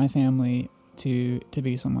my family to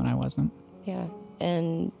be someone I wasn't. Yeah.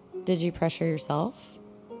 And did you pressure yourself?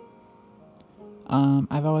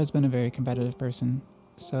 I've always been a very competitive person,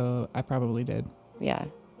 so I probably did. Yeah.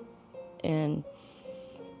 And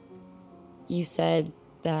you said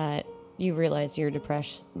that you realized you were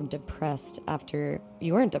depressed after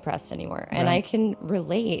you weren't depressed anymore. And Right. I can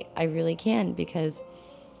relate. I really can, because,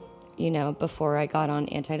 before I got on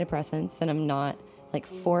antidepressants, and I'm not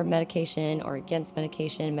for medication or against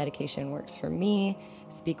medication. Medication works for me.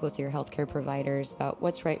 Speak with your healthcare providers about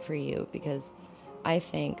what's right for you, because I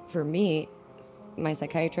think for me, my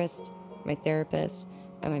psychiatrist, my therapist,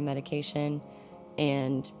 and my medication,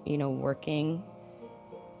 and working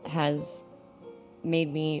has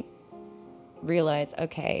made me realize,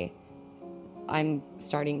 okay, I'm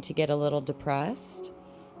starting to get a little depressed.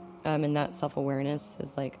 And that self-awareness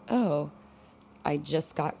is like, oh, I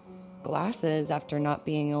just got glasses after not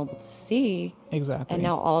being able to see. Exactly. And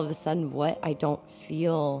now all of a sudden, I don't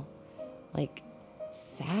feel like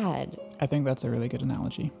sad. I think that's a really good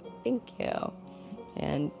analogy. Thank you.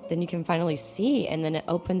 And then you can finally see, and then it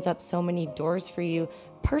opens up so many doors for you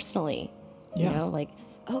personally. Yeah. You know, like,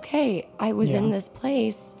 okay, I was in this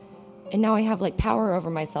place and now I have like power over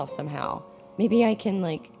myself somehow. Maybe I can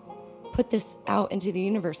like put this out into the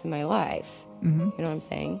universe in my life. You know what I'm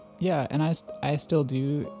saying? Yeah, and I still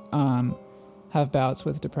do have bouts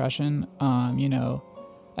with depression. You know,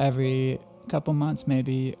 every couple months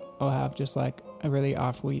maybe I'll have just like a really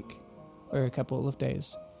off week or a couple of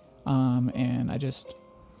days. And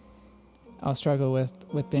I'll struggle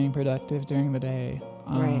with being productive during the day.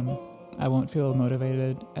 Right. I won't feel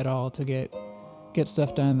motivated at all to get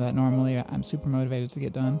stuff done that normally I'm super motivated to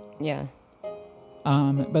get done. Yeah.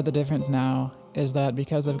 But the difference now is that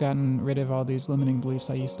because I've gotten rid of all these limiting beliefs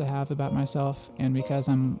I used to have about myself, and because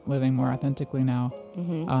I'm living more authentically now,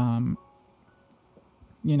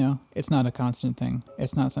 you know, it's not a constant thing.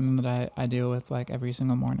 It's not something that I deal with like every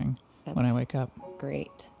single morning when I wake up.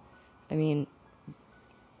 Great. I mean,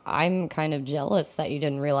 I'm kind of jealous that you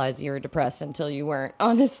didn't realize you were depressed until you weren't,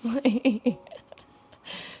 honestly.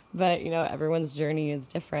 But, you know, everyone's journey is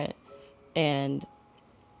different. And,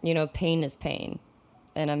 you know, pain is pain.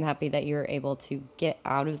 And I'm happy that you're able to get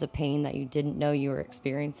out of the pain that you didn't know you were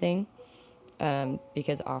experiencing.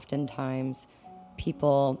 Because oftentimes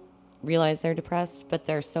people realize they're depressed, but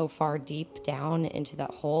they're so far deep down into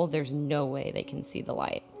that hole, there's no way they can see the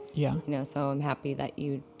light. Yeah. You know, so I'm happy that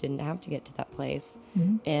you didn't have to get to that place.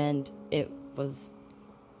 And it was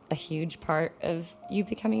a huge part of you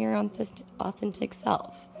becoming your authentic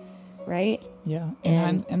self, right? Yeah.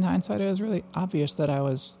 In hindsight, it was really obvious that I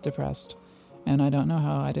was depressed. And I don't know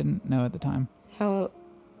how I didn't know at the time. How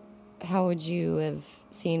would you have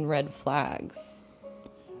seen red flags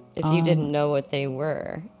if you didn't know what they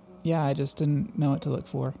were? Yeah, I just didn't know what to look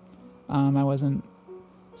for. I wasn't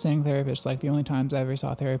seeing therapists. Like, the only times I ever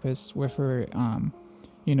saw therapists were for,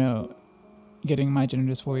 you know, getting my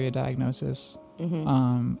gender dysphoria diagnosis,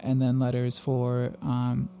 and then letters for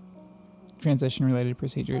transition-related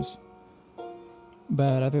procedures.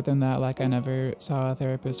 But other than that, like, I never saw a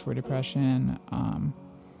therapist for depression.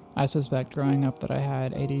 I suspect growing up that I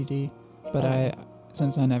had ADD, but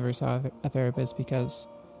since I never saw a therapist because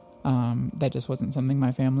that just wasn't something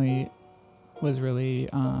my family was really...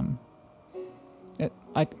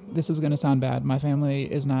 this is going to sound bad. My family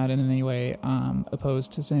is not in any way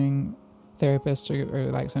opposed to seeing therapists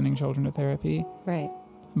or like sending children to therapy. Right.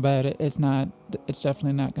 But it's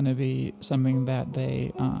definitely not going to be something that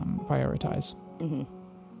they prioritize.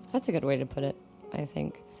 That's a good way to put it, I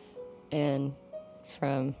think. And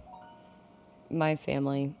from my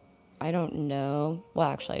family, I don't know. Well,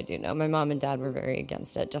 actually, I do know. My mom and dad were very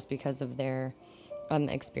against it just because of their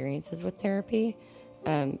experiences with therapy.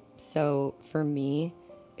 So for me,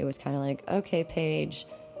 it was kind of like, okay, Paige,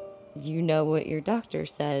 you know what your doctor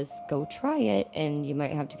says, go try it, and you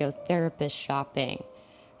might have to go therapist shopping.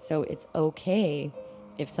 So it's okay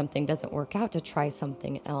if something doesn't work out to try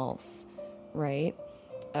something else, right?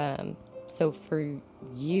 So for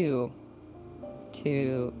you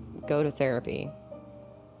to go to therapy,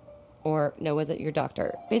 or no, was it your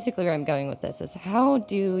doctor? Basically where I'm going with this is, how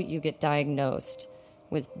do you get diagnosed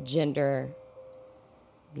with gender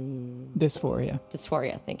dysphoria?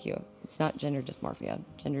 Thank you. It's not gender dysmorphia,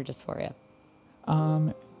 gender dysphoria.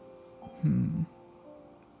 Like,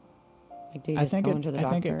 do you just go into the doctor?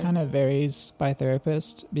 I think it kind of varies by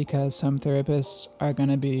therapist, because some therapists are going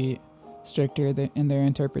to be stricter in their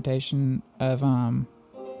interpretation of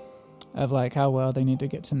like how well they need to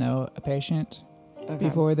get to know a patient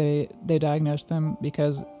before they diagnose them,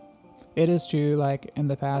 because it is true, like, in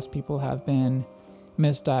the past people have been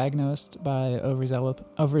misdiagnosed by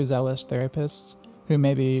overzealous therapists who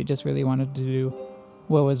maybe just really wanted to do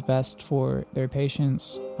what was best for their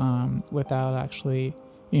patients, without actually,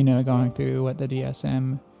 you know, going through what the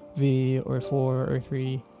DSM-V or 4 or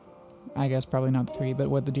 3, I guess probably not 3, but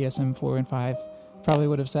what the DSM-4 and 5 probably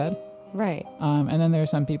would have said. Right. And then there are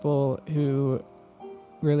some people who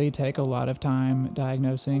really take a lot of time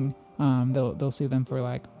diagnosing. They'll see them for,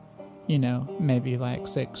 like, you know, maybe like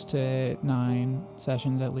 6 to 9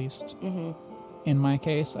 sessions at least. In my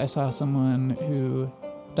case, I saw someone who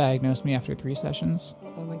diagnosed me after 3 sessions.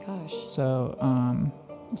 Oh my gosh.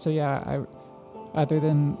 So yeah, other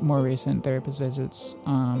than more recent therapist visits,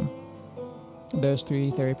 those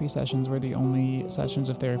 3 therapy sessions were the only sessions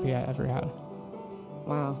of therapy I ever had.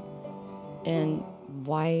 Wow. And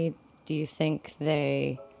why do you think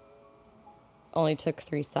they only took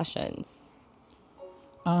 3 sessions?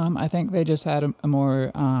 I think they just had a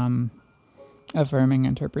more affirming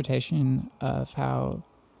interpretation of how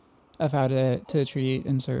to treat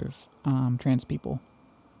and serve trans people.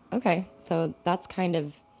 Okay, so that's kind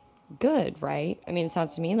of good, right? I mean, it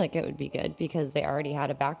sounds to me like it would be good because they already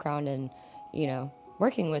had a background in,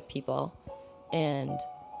 working with people, and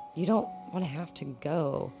you don't want to have to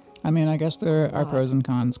go. I mean, I guess there are pros and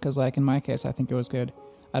cons because, like, in my case, I think it was good.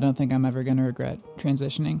 I don't think I'm ever going to regret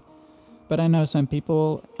transitioning. But I know some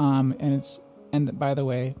people, and by the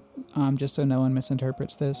way, just so no one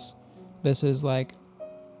misinterprets this is, like,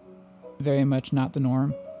 very much not the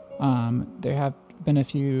norm. There have been a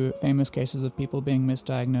few famous cases of people being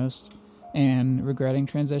misdiagnosed and regretting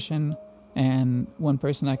transition, and one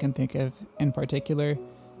person I can think of in particular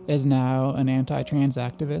is now an anti-trans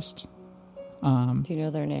activist. Do you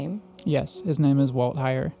know their name? Yes, his name is Walt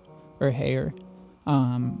Heyer, or Hayer.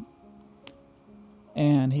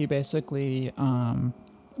 And he basically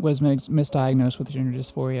was misdiagnosed with gender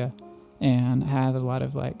dysphoria and had a lot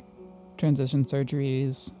of, like, transition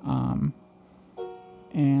surgeries,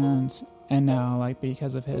 and now, like,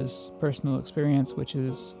 because of his personal experience, which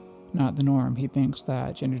is not the norm, he thinks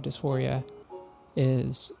that gender dysphoria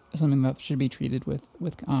is something that should be treated with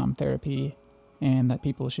therapy, and that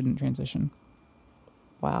people shouldn't transition.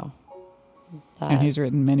 Wow. And he's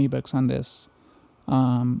written many books on this,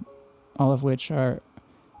 all of which are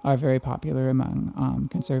very popular among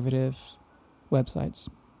conservative websites.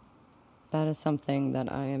 That is something that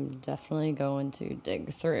I am definitely going to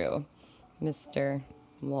dig through, Mr.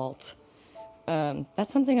 Walt.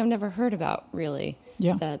 That's something I've never heard about, really.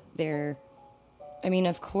 Yeah. That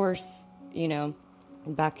of course,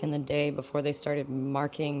 back in the day before they started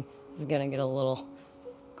marking, this is going to get a little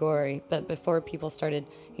gory, but before people started,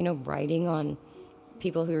 writing on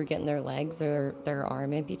people who were getting their legs or their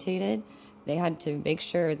arm amputated, they had to make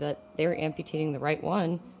sure that they were amputating the right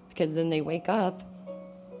one, because then they wake up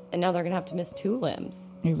and now they're going to have to miss 2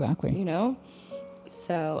 limbs. Exactly.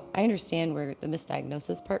 So I understand where the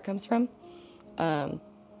misdiagnosis part comes from.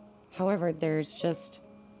 However, there's just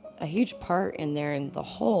a huge part in there, and the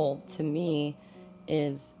whole, to me,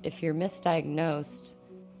 is if you're misdiagnosed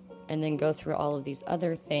and then go through all of these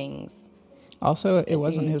other things. Also, it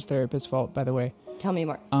wasn't his therapist's fault, by the way. Tell me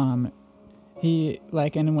more. He,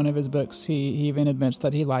 like, in one of his books, he even admits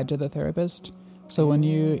that he lied to the therapist. So when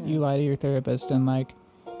you lie to your therapist and, like,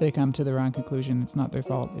 they come to the wrong conclusion, it's not their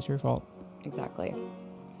fault, it's your fault. Exactly.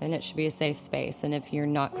 And it should be a safe space. And if you're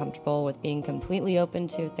not comfortable with being completely open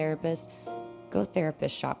to a therapist, go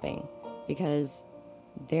therapist shopping, because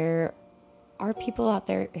there are people out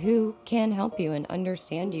there who can help you and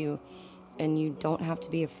understand you, and you don't have to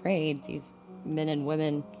be afraid. These men and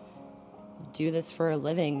women do this for a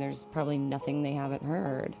living. There's probably nothing they haven't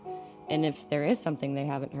heard. And if there is something they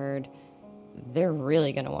haven't heard, they're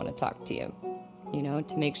really going to want to talk to you,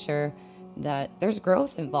 to make sure that there's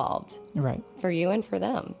growth involved. Right. For you and for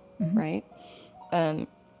them, right?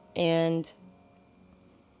 And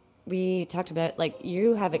we talked about, like,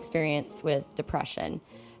 you have experience with depression,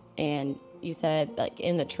 and you said, like,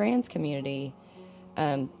 in the trans community,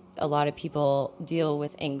 a lot of people deal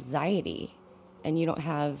with anxiety, and you don't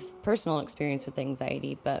have personal experience with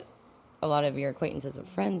anxiety, but a lot of your acquaintances and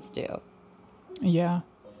friends do. Yeah.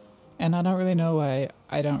 And I don't really know why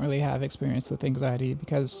I don't really have experience with anxiety,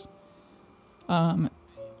 because,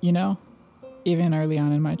 even early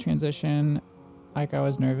on in my transition, like, I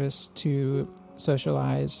was nervous to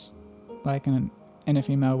socialize, like, in a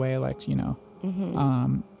female way, like,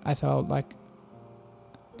 I felt like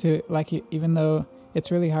even though it's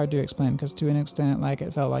really hard to explain, because to an extent, like,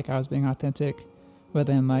 it felt like I was being authentic, but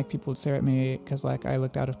then, like, people would stare at me because, like, I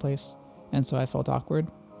looked out of place, and so I felt awkward.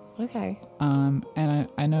 Okay. And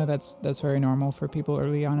I know that's very normal for people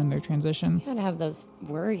early on in their transition. You gotta have those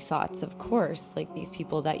worry thoughts, of course, like these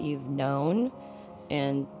people that you've known,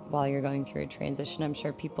 and while you're going through a transition, I'm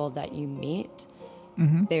sure people that you meet,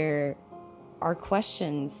 there are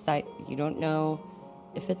questions that you don't know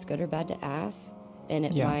if it's good or bad to ask, and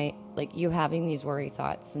it might, like, you having these worry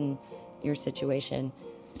thoughts in your situation.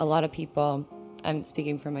 A lot of people, I'm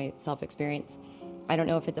speaking from my self-experience, I don't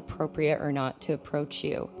know if it's appropriate or not to approach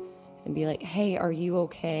you and be like, hey, are you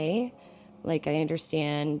okay? Like, I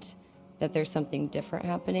understand that there's something different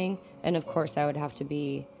happening. And of course, I would have to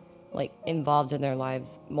be, like, involved in their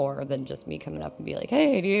lives more than just me coming up and be like,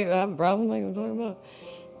 hey, do you have a problem like I'm talking about?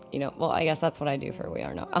 Well, I guess that's what I do for We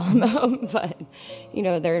Are Not Alamo. But,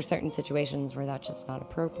 there are certain situations where that's just not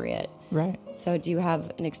appropriate. Right. So do you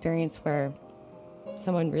have an experience where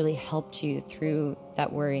someone really helped you through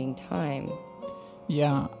that worrying time.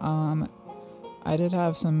 Yeah. I did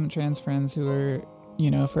have some trans friends who were,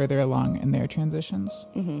 further along in their transitions.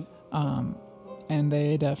 Mm-hmm. And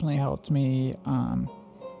they definitely helped me,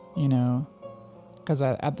 because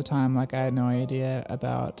at the time, like, I had no idea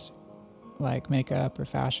about, like, makeup or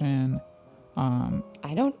fashion.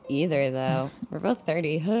 I don't either, though. We're both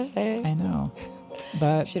 30. I know.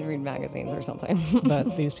 But should read magazines or something.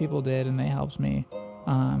 but these people did, and they helped me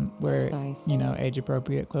wear, That's nice.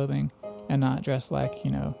 age-appropriate clothing and not dress like,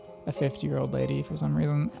 a 50-year-old lady for some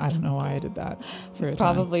reason. I don't know why I did that for a time.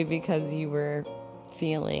 Probably because you were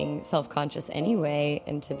feeling self-conscious anyway,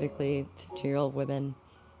 and typically 50-year-old women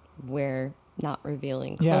wear not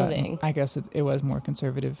revealing clothing. Yeah, I guess it was more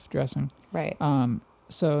conservative dressing. Right.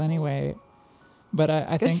 So anyway, but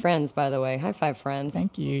I Good think... friends, by the way. High five, friends.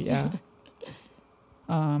 Thank you, yeah.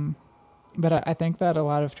 But I think that a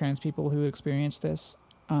lot of trans people who experience this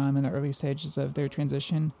in the early stages of their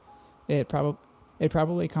transition, it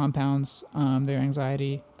probably compounds their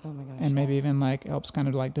anxiety. Oh my gosh. And maybe even like helps kind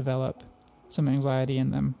of like develop some anxiety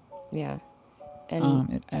in them. Yeah.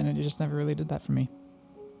 And and it just never really did that for me.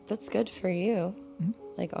 that's good for you. Mm-hmm.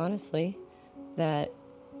 Like, honestly, that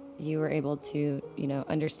you were able to,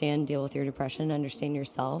 understand, deal with your depression, understand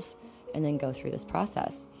yourself, and then go through this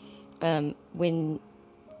process. When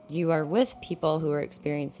you are with people who are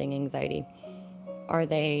experiencing anxiety, are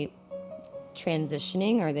they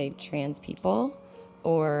transitioning? Are they trans people?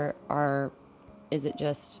 Or is it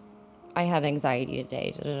just, I have anxiety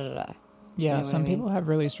today, da, da, da, da. Yeah, You know some what I mean? people have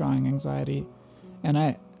really strong anxiety. And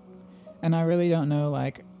I really don't know,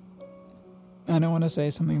 like, I don't want to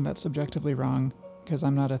say something that's subjectively wrong because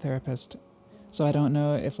I'm not a therapist. So I don't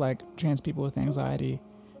know if, like, trans people with anxiety,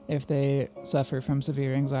 if they suffer from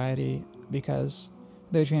severe anxiety because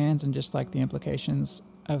they're trans and just, like, the implications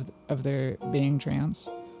of their being trans,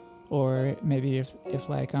 or maybe if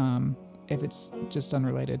it's just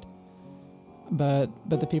unrelated. But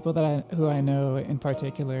the people who I know in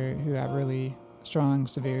particular who have really strong,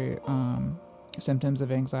 severe symptoms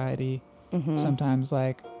of anxiety, Mm-hmm. sometimes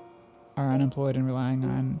like are unemployed and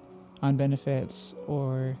relying on benefits,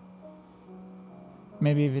 or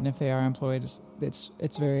maybe even if they are employed, it's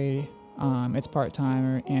very it's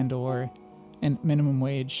part-time or minimum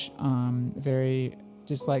wage, very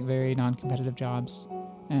non-competitive jobs,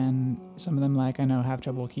 and some of them, like, I know, have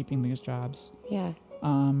trouble keeping these jobs. Yeah.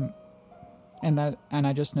 And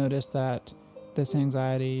I just noticed that this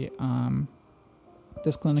anxiety,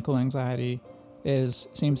 this clinical anxiety,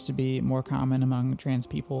 seems to be more common among trans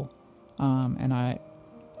people, and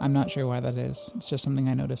I'm not sure why that is. It's just something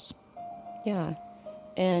I notice. Yeah.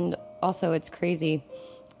 And also, it's crazy,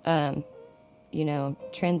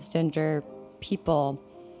 transgender people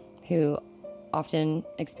who often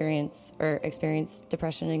experience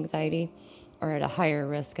depression and anxiety are at a higher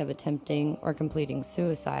risk of attempting or completing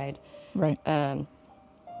suicide. Right. And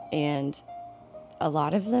a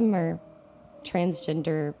lot of them are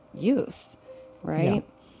transgender youth, right?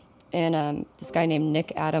 Yeah. And this guy named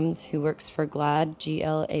Nick Adams, who works for GLAAD,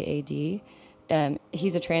 GLAAD,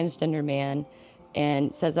 he's a transgender man,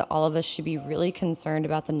 and says that all of us should be really concerned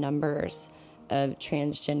about the numbers of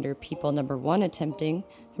transgender people, number one, attempting,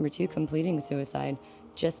 number two, completing suicide,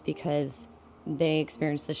 just because they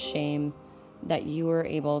experience the shame that you were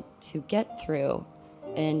able to get through,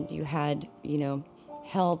 and you had,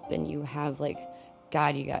 help, and you have, like,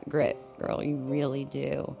 God, you got grit, girl, you really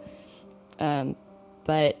do.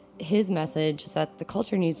 But his message is that the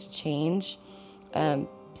culture needs to change,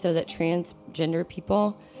 so that transgender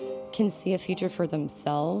people can see a future for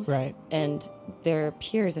themselves, right, and their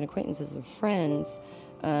peers and acquaintances and friends,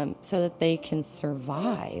 so that they can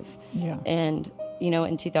survive. Yeah. And,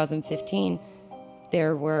 in 2015,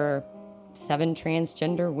 there were 7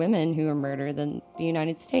 transgender women who were murdered in the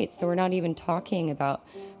United States. So we're not even talking about,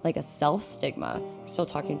 like, a self-stigma. We're still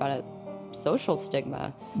talking about a social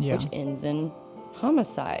stigma, Yeah. which ends in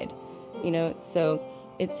homicide. So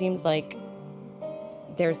it seems like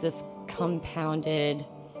there's this compounded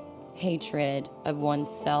hatred of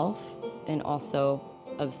oneself and also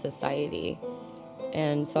of society.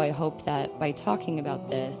 And so I hope that by talking about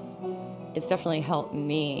this, it's definitely helped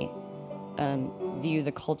me view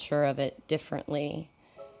the culture of it differently,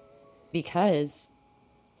 because,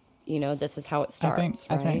 this is how it starts,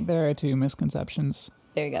 I right? think there are 2 misconceptions.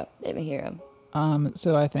 There you go. Let me hear them.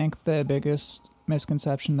 So I think the biggest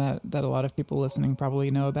misconception that a lot of people listening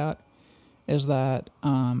probably know about is that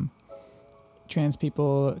trans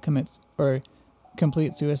people commit or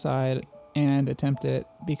complete suicide and attempt it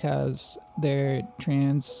because they're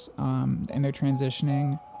trans and they're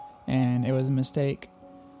transitioning and it was a mistake.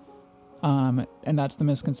 And that's the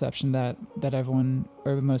misconception that everyone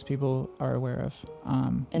or most people are aware of.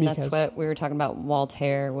 And that's what we were talking about,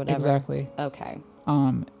 Voltaire, whatever. Exactly. Okay.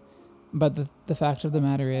 But the fact of the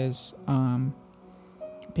matter is,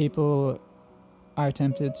 people are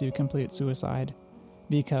tempted to complete suicide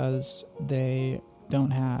because they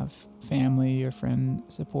don't have family or friend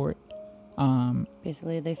support.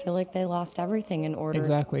 Basically, they feel like they lost everything in order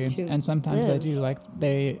exactly. to and sometimes live. they do, like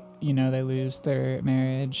they lose their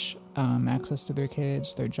marriage, access to their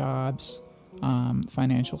kids, their jobs,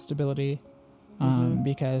 financial stability,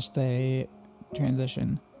 because they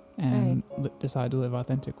transition and decide to live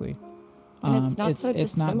authentically. And it's not so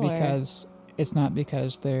dissimilar. It's not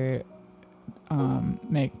because they're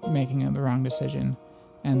making the wrong decision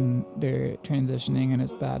and they're transitioning and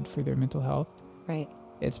it's bad for their mental health. Right.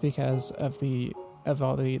 It's because of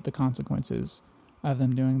all the consequences of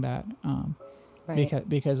them doing that. Right.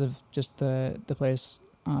 Because of just the place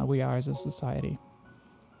we are as a society.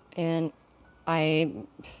 And I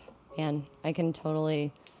can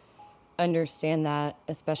totally understand that,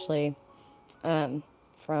 especially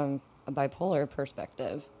from a bipolar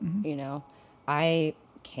perspective. Mm-hmm. I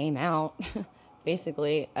came out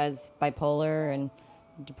basically as bipolar and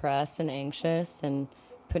depressed and anxious and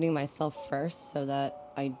putting myself first so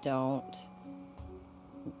that I don't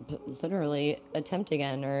literally attempt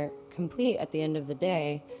again or complete at the end of the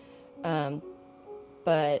day.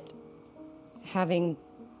 But having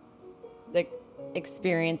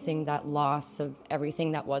experiencing that loss of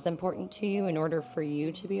everything that was important to you in order for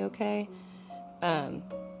you to be okay, and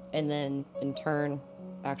then in turn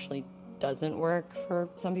actually doesn't work for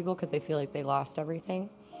some people because they feel like they lost everything.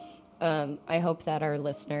 I hope that our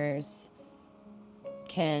listeners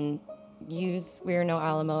can use We Are No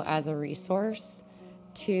Alamo as a resource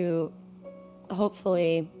to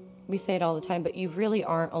hopefully, we say it all the time, but you really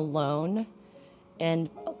aren't alone. And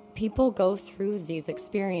people go through these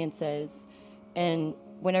experiences, and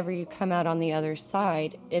whenever you come out on the other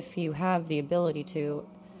side, if you have the ability to,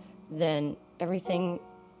 then everything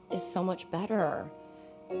is so much better.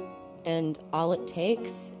 And all it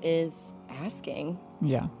takes is asking.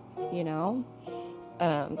 Yeah.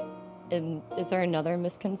 And is there another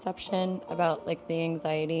misconception about like the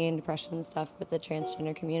anxiety and depression and stuff with the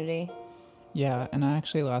transgender community? Yeah, and I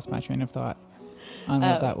actually lost my train of thought on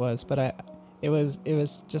what that was, but it was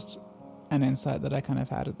just an insight that I kind of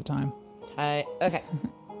had at the time. Okay.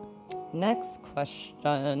 Next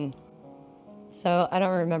question. So I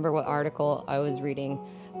don't remember what article I was reading,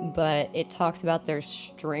 but it talks about their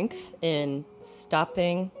strength in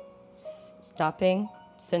stopping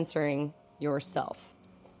censoring yourself,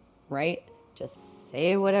 right? Just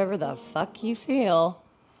say whatever the fuck you feel.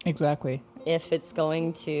 Exactly. If it's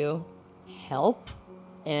going to help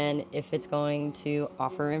and if it's going to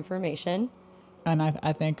offer information. And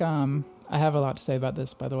I think I have a lot to say about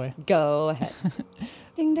this, by the way. Go ahead.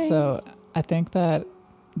 Ding ding. So I think that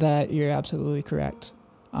you're absolutely correct.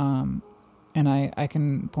 And I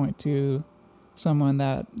can point to someone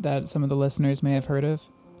that some of the listeners may have heard of,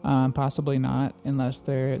 possibly not, unless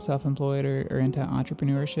they're self-employed or into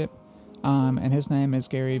entrepreneurship. And his name is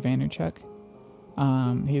Gary Vaynerchuk.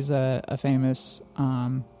 He's a famous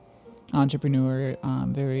entrepreneur,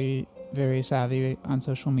 very, very savvy on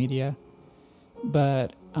social media.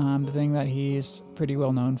 But the thing that he's pretty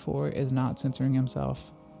well known for is not censoring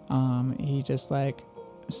himself. He just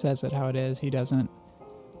says it how it is. He doesn't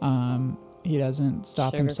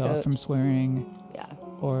stop himself from swearing. Yeah.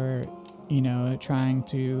 Or trying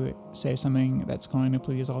to say something that's going to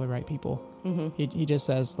please all the right people. Mm-hmm. He just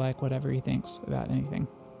says whatever he thinks about anything.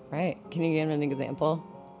 Right. Can you give an example?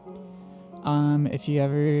 If you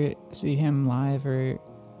ever see him live or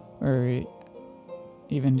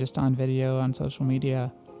even just on video on social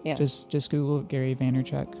media, just Google Gary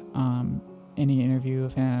Vaynerchuk. Any interview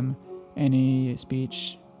of him, any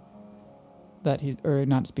speech that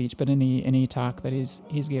not speech, but any talk that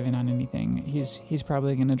he's given on anything, he's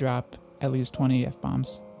probably going to drop at least 20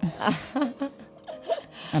 F-bombs.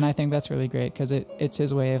 And I think that's really great because it's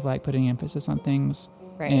his way of putting emphasis on things,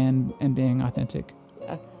 right, and being authentic.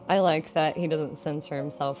 I like that he doesn't censor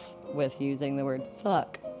himself with using the word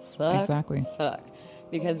fuck. Exactly. Fuck.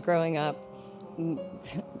 Because growing up,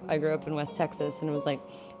 I grew up in West Texas, and it was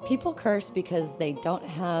people curse because they don't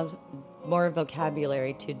have more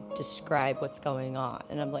vocabulary to describe what's going on.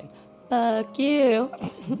 And I'm like, fuck you.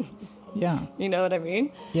 Yeah. You know what I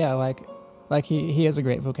mean? Yeah, he has a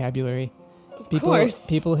great vocabulary. Of course.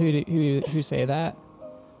 People who say that,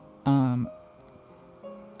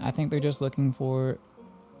 I think they're just looking for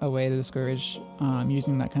a way to discourage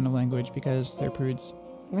using that kind of language because they're prudes.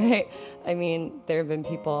 Right. I mean, there have been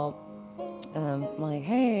people like,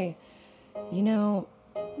 hey,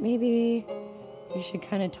 maybe you should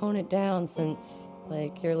kind of tone it down since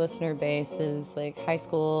like your listener base is like high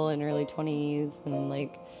school and early 20s and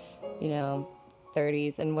like,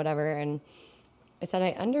 30s and whatever. And I said,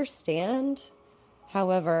 I understand.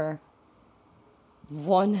 However,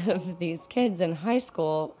 one of these kids in high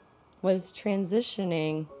school was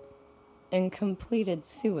transitioning and completed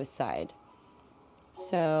suicide.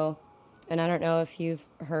 So, and I don't know if you've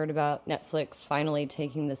heard about Netflix finally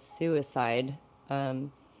taking the suicide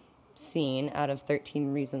scene out of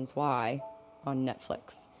 13 Reasons Why on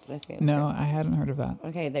Netflix. Did I say that? No, I hadn't heard of that.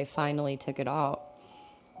 Okay, they finally took it out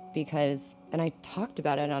because, and I talked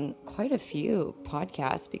about it on quite a few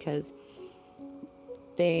podcasts because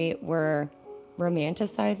they were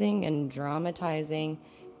romanticizing and dramatizing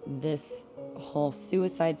this whole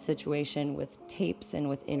suicide situation with tapes and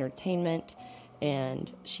with entertainment,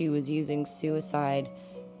 and she was using suicide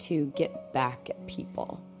to get back at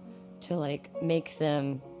people, to like make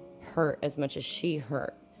them hurt as much as she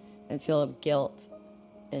hurt and feel guilt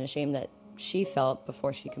and shame that she felt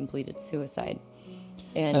before she completed suicide.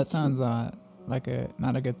 And that sounds like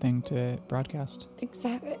not a good thing to broadcast.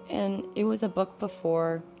 Exactly. And it was a book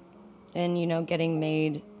before, and getting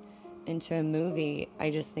made into a movie, I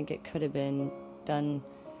just think it could have been done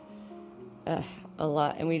a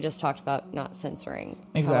lot. And we just talked about not censoring.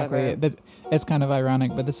 Exactly. However, it's kind of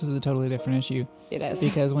ironic, but this is a totally different issue. It is.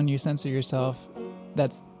 Because when you censor yourself,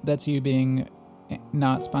 that's you being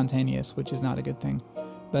not spontaneous, which is not a good thing.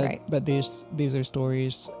 But right. But these are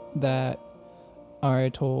stories that are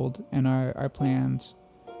told and are planned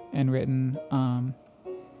and written, and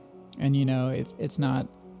it's not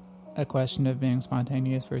a question of being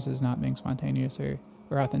spontaneous versus not being spontaneous or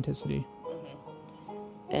authenticity.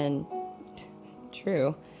 Mm-hmm. And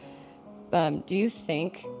true. Do you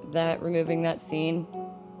think that removing that scene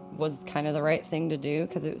was kind of the right thing to do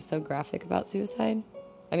because it was so graphic about suicide?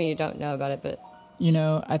 I mean, you don't know about it, but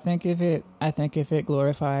I think if it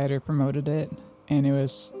glorified or promoted it and it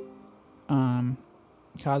was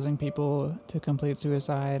causing people to complete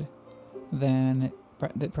suicide, then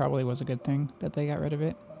that probably was a good thing that they got rid of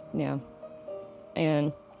it. Yeah.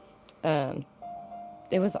 And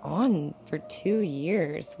it was on for 2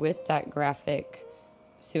 years with that graphic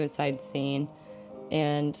suicide scene.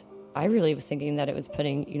 And I really was thinking that it was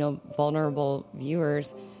putting, vulnerable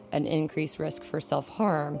viewers at an increased risk for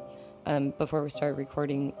self-harm. Before we started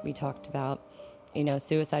recording, we talked about,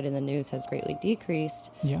 suicide in the news has greatly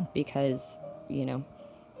decreased. Yeah. Because,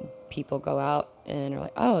 people go out and are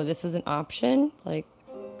like, oh, this is an option? Like,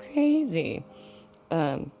 crazy.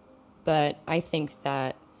 But I think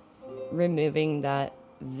that removing that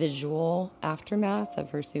visual aftermath of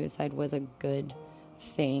her suicide was a good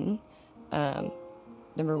thing.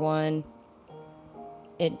 Number one,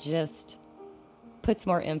 it just puts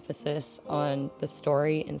more emphasis on the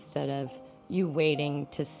story instead of you waiting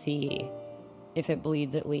to see if it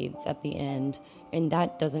bleeds, it leads at the end. And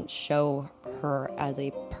that doesn't show her as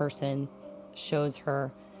a person, shows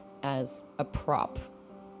her as a prop.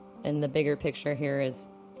 And the bigger picture here is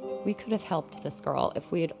we could have helped this girl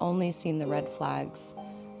if we had only seen the red flags.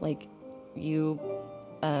 Like, you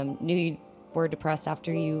knew you were depressed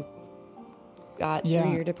after you got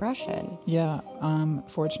through your depression. Yeah.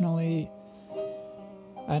 Fortunately,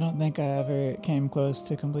 I don't think I ever came close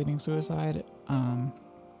to completing suicide.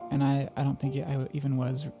 And I don't think I even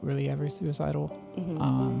was really ever suicidal.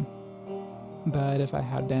 Mm-hmm. But if I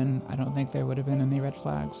had been, I don't think there would have been any red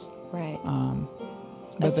flags. Right.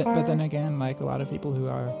 But then again, like a lot of people who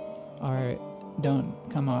are don't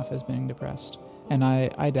come off as being depressed. And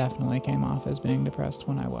I definitely came off as being depressed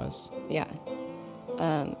when I was. Yeah.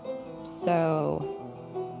 So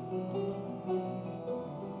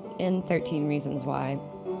in 13 Reasons Why,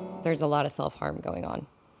 there's a lot of self-harm going on,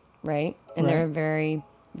 right? And there are very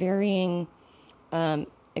varying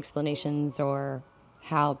explanations or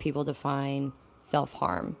how people define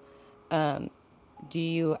self-harm. Do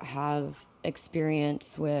you have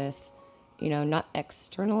experience with, not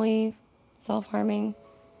externally self-harming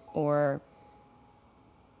or?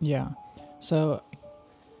 Yeah. So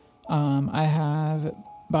I have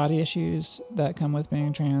body issues that come with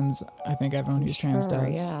being trans. I think everyone who's trans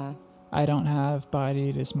does. Yeah. I don't have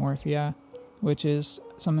body dysmorphia, which is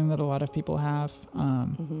something that a lot of people have.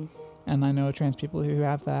 And I know trans people who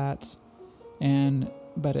have that.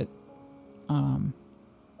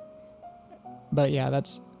 But yeah,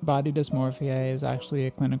 that's body dysmorphia is actually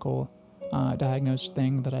a clinical diagnosed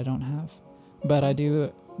thing that I don't have. But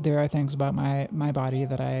there are things about my body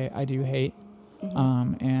that I do hate. I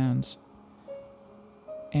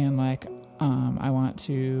want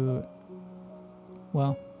to,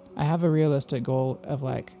 I have a realistic goal of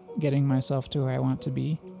like getting myself to where I want to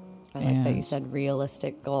be. I like that you said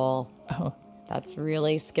realistic goal. Oh, that's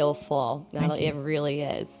really skillful. It really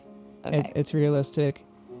is. Okay. It's realistic,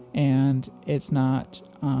 and it's not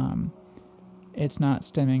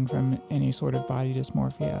stemming from any sort of body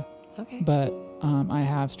dysmorphia. Okay. But I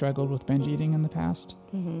have struggled with binge eating in the past.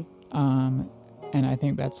 Mm-hmm. And I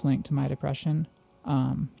think that's linked to my depression.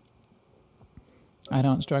 I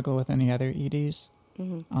don't struggle with any other EDs.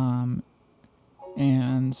 Mm-hmm.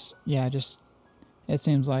 And yeah, just it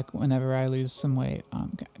seems like whenever I lose some weight,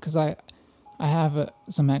 because I have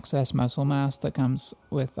some excess muscle mass that comes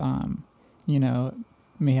with,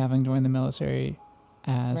 me having joined the military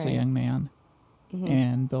as a young man. Mm-hmm.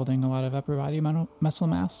 And building a lot of upper body muscle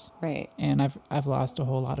mass. Right. And I've lost a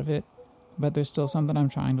whole lot of it, but there's still some that I'm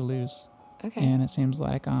trying to lose. Okay. And it seems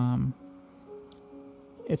like when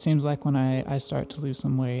I start to lose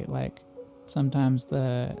some weight, like sometimes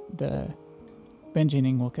the binge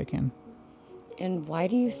eating will kick in. And why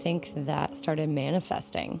do you think that started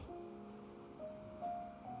manifesting?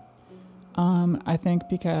 I think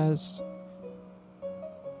because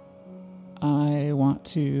I want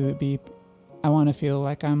to feel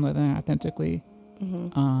like I'm living authentically.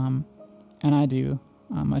 Mm-hmm. And I do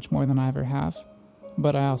much more than I ever have.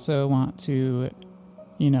 But I also want to,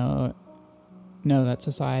 know that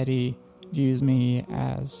society views me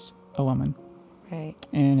as a woman. Right.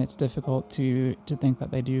 And it's difficult to think that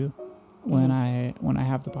they do when I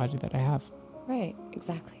have the body that I have. Right.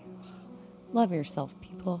 Exactly. Love yourself,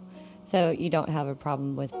 people. So you don't have a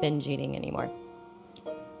problem with binge eating anymore?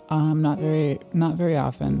 Not very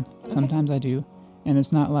often. Okay. Sometimes I do, and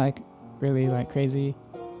it's not like really like crazy.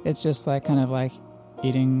 It's just like kind of like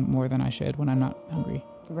eating more than I should when I'm not hungry.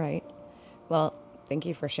 Right. Well, thank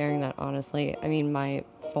you for sharing that. Honestly, I mean, my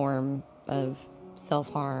form of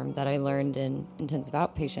self-harm that I learned in intensive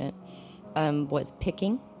outpatient was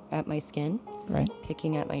picking at my skin, right?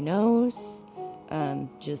 Picking at my nose,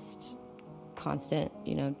 just constant,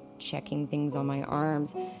 checking things on my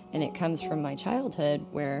arms. And it comes from my childhood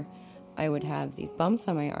where I would have these bumps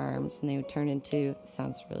on my arms and they would turn into,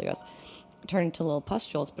 sounds really gross, turn into little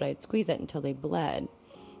pustules, but I'd squeeze it until they bled.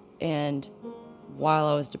 And while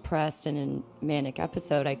I was depressed and in manic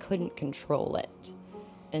episode, I couldn't control it.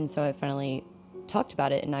 And so I finally talked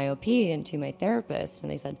about it in IOP and to my therapist,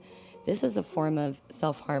 and they said, this is a form of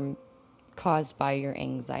self-harm caused by your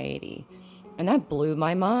anxiety. And that blew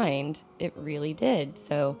my mind. It really did.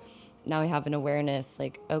 So now I have an awareness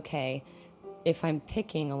like, okay, if I'm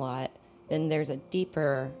picking a lot, then there's a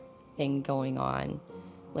deeper thing going on.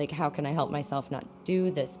 Like, how can I help myself not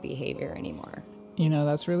do this behavior anymore?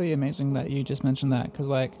 That's really amazing that you just mentioned that, because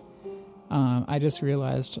I just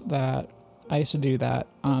realized that I used to do that.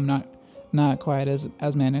 Not quite as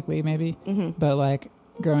manically maybe, mm-hmm. but like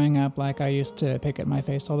growing up, like I used to pick at my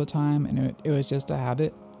face all the time, and it was just a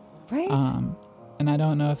habit. Right. And I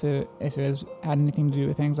don't know if it had anything to do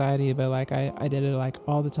with anxiety, but like I did it like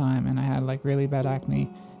all the time, and I had like really bad acne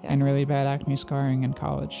and really bad acne scarring in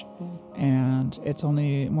college. And it's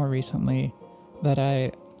only more recently that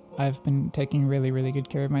I've been taking really, really good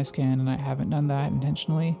care of my skin, and I haven't done that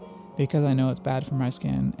intentionally because I know it's bad for my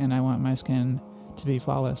skin, and I want my skin to be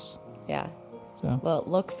flawless. Yeah. So. Well, it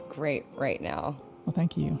looks great right now. Well,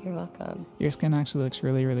 thank you. You're welcome. Your skin actually looks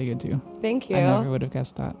really, really good too. Thank you. I never would have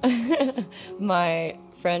guessed that. My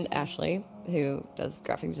friend Ashley, who does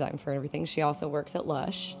graphic design for everything, she also works at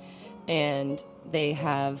Lush, and they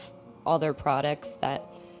have all their products that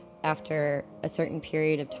after a certain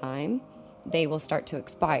period of time, they will start to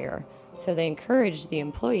expire. So they encourage the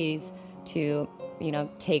employees to,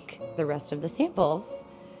 take the rest of the samples.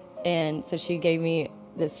 And so she gave me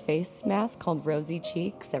this face mask called Rosy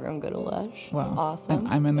Cheeks. Everyone go to Lush. Wow. It's awesome.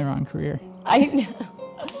 I'm in the wrong career. I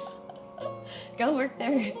know. Go work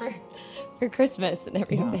there for Christmas and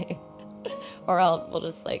everything. Yeah. Or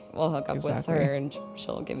we'll hook up with her and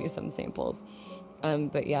she'll give you some samples.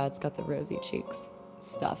 But yeah, it's got the Rosy Cheeks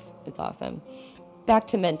stuff. It's awesome. Back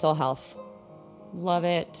to mental health. Love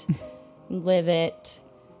it. Live it.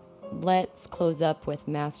 Let's close up with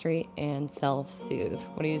mastery and self-soothe.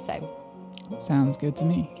 What do you say? Sounds good to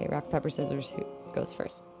me. Okay, rock, paper, scissors, who goes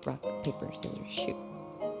first? Rock, paper, scissors, shoot.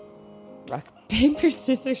 Rock, paper,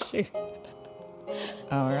 scissors, shoot.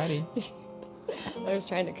 Alrighty. I was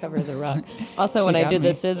trying to cover the rock. Also, when I did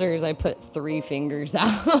the scissors, I put 3 fingers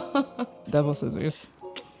out. Double scissors.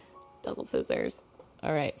 Double scissors.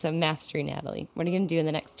 All right, so mastery, Natalie. What are you going to do in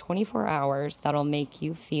the next 24 hours that'll make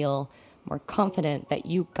you feel more confident that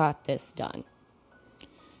you got this done?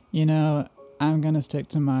 I'm going to stick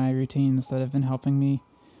to my routines that have been helping me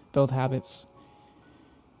build habits.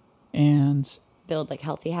 And build like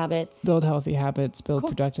healthy habits. Build healthy habits, build Cool.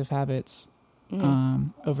 productive habits,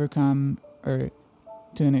 overcome, or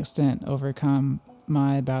to an extent, overcome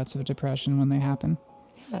my bouts of depression when they happen.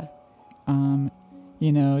 Yeah.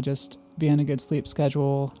 Just be on a good sleep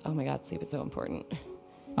schedule. Oh my God, sleep is so important.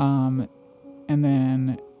 And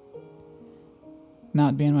then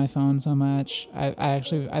not be on my phone so much.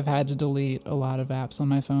 I've had to delete a lot of apps on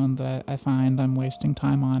my phone that I find I'm wasting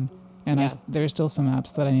time on. And Yeah. there's still some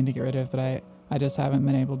apps that I need to get rid of, but I just haven't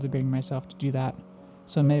been able to bring myself to do that.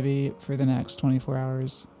 So maybe for the next 24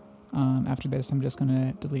 hours after this, I'm just going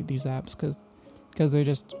to delete these apps because they're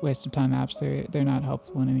just waste of time apps. They're not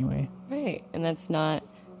helpful in any way. Right. And that's not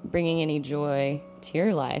bringing any joy to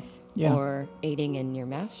your life Yeah. or aiding in your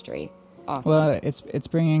mastery. Awesome. Well, it's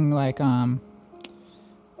bringing like,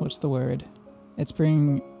 what's the word? It's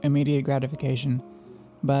bringing immediate gratification,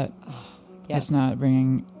 but Yes. it's not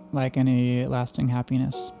bringing like any lasting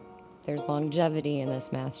happiness. There's longevity in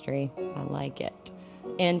this mastery. I like it.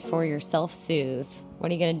 And for your self-soothe, what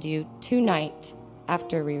are you going to do tonight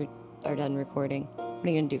after we are done recording? What are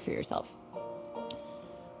you going to do for yourself?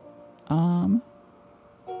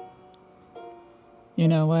 You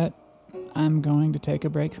know what? I'm going to take a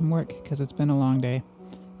break from work because it's been a long day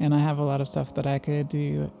and I have a lot of stuff that I could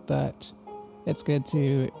do, but it's good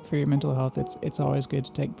for your mental health. It's always good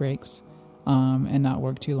to take breaks and not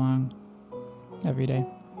work too long every day.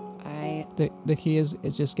 The key is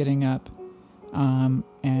just getting up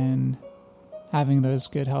and having those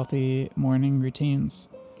good, healthy morning routines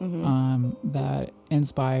that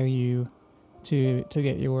inspire you to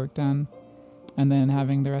get your work done, and then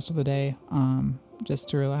having the rest of the day just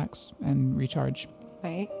to relax and recharge.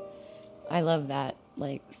 Right? I love that.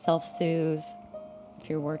 Like self-soothe if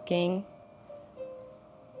you're working.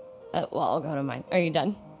 Well, I'll go to mine. Are you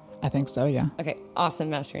done? I think so, yeah. Okay,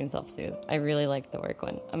 awesome mastery and self-soothe. I really like the work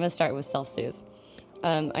one. I'm going to start with self-soothe.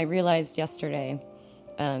 I realized yesterday,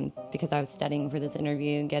 because I was studying for this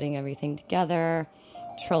interview and getting everything together,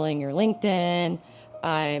 trolling your LinkedIn.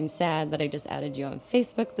 I'm sad that I just added you on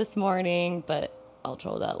Facebook this morning, but I'll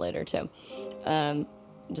troll that later too.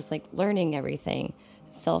 Just like learning everything.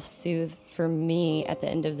 Self-soothe for me at the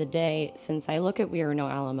end of the day, since I look at We Are No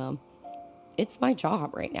Alamo, it's my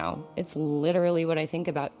job right now. It's literally what I think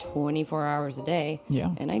about 24 hours a day.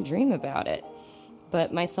 Yeah. And I dream about it.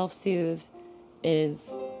 But my self-soothe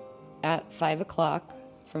is at 5 o'clock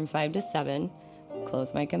from 5 to 7,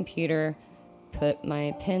 close my computer, put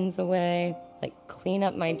my pens away, like clean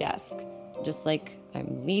up my desk. Just like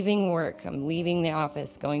I'm leaving work, I'm leaving the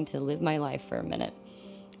office, going to live my life for a minute.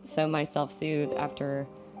 So my self-soothe after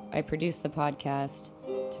I produce the podcast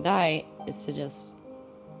tonight is to just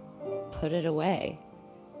put it away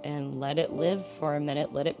and let it live for a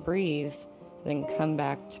minute, let it breathe, then come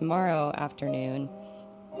back tomorrow afternoon,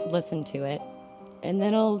 listen to it, and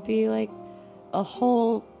then it'll be like a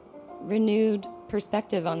whole renewed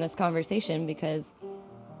perspective on this conversation because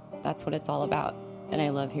that's what it's all about. And I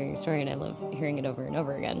love hearing a story and I love hearing it over and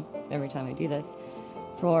over again every time I do this.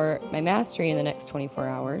 For my mastery in the next 24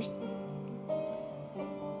 hours,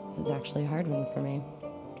 this is actually a hard one for me.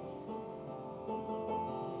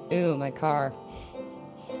 Ooh, my car.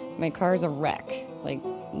 My car's a wreck. Like,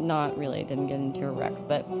 not really, I didn't get into a wreck,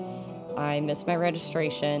 but I missed my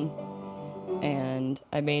registration and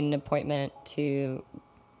I made an appointment to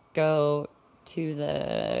go to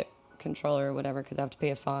the controller or whatever because I have to pay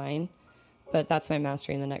a fine. But that's my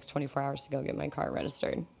mastery in the next 24 hours to go get my car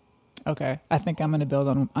registered. Okay. I think I'm going to build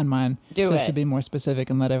on mine. Do just it. to be more specific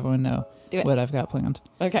and let everyone know what I've got planned.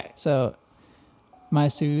 Okay. So my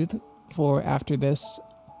soothe for after this,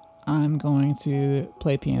 I'm going to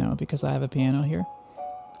play piano because I have a piano here.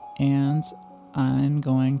 And I'm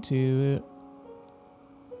going to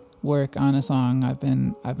work on a song I've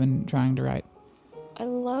been trying to write. I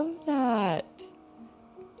love that.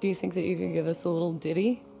 Do you think that you could give us a little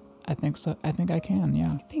ditty? I think so. I think I can,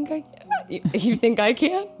 yeah. You think I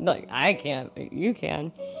can? Like, I can't, but you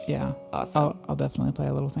can. Yeah. Awesome. I'll definitely play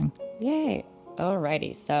a little thing. Yay.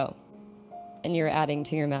 Alrighty, so, and you're adding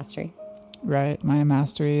to your mastery? Right. My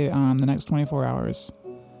mastery, the next 24 hours,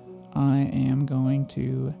 I am going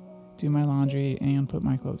to do my laundry and put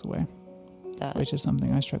my clothes away, which is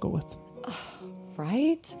something I struggle with.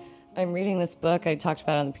 Right? I'm reading this book I talked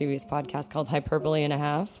about on the previous podcast called Hyperbole and a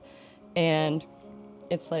Half, and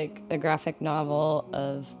it's like a graphic novel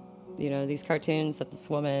of, these cartoons that this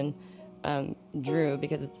woman drew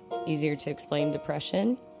because it's easier to explain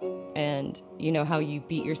depression and how you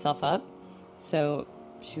beat yourself up. So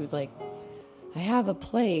she was like, I have a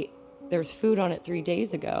plate. There's food on it 3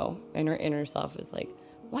 days ago. And her inner self is like,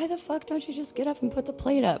 why the fuck don't you just get up and put the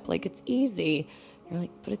plate up? Like, it's easy. You're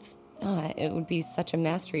like, but it's it would be such a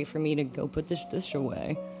mastery for me to go put this dish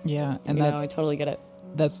away. Yeah, and I totally get it.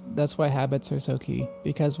 That's why habits are so key,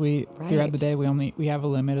 because throughout the day we have a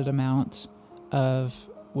limited amount of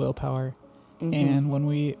willpower, and when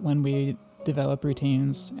we develop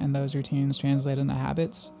routines and those routines translate into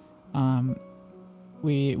habits,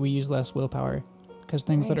 we use less willpower, because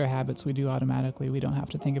things that are habits we do automatically. We don't have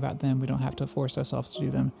to think about them. We don't have to force ourselves to do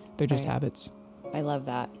them. They're just habits. I love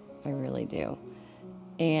that. I really do.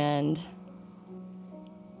 And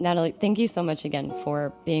Natalie, thank you so much again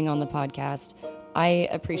for being on the podcast. I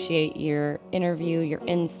appreciate your interview, your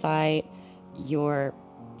insight, your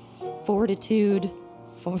fortitude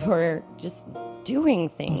for just doing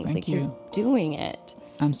things. Thank you. You're doing it.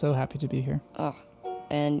 I'm so happy to be here. Oh,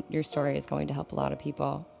 and your story is going to help a lot of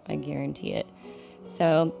people. I guarantee it.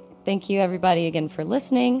 So thank you, everybody, again for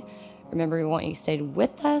listening. Remember, we want you to stay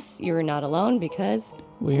with us. You are not alone, because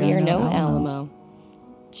we are no Alamo.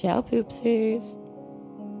 Ciao, poopsies.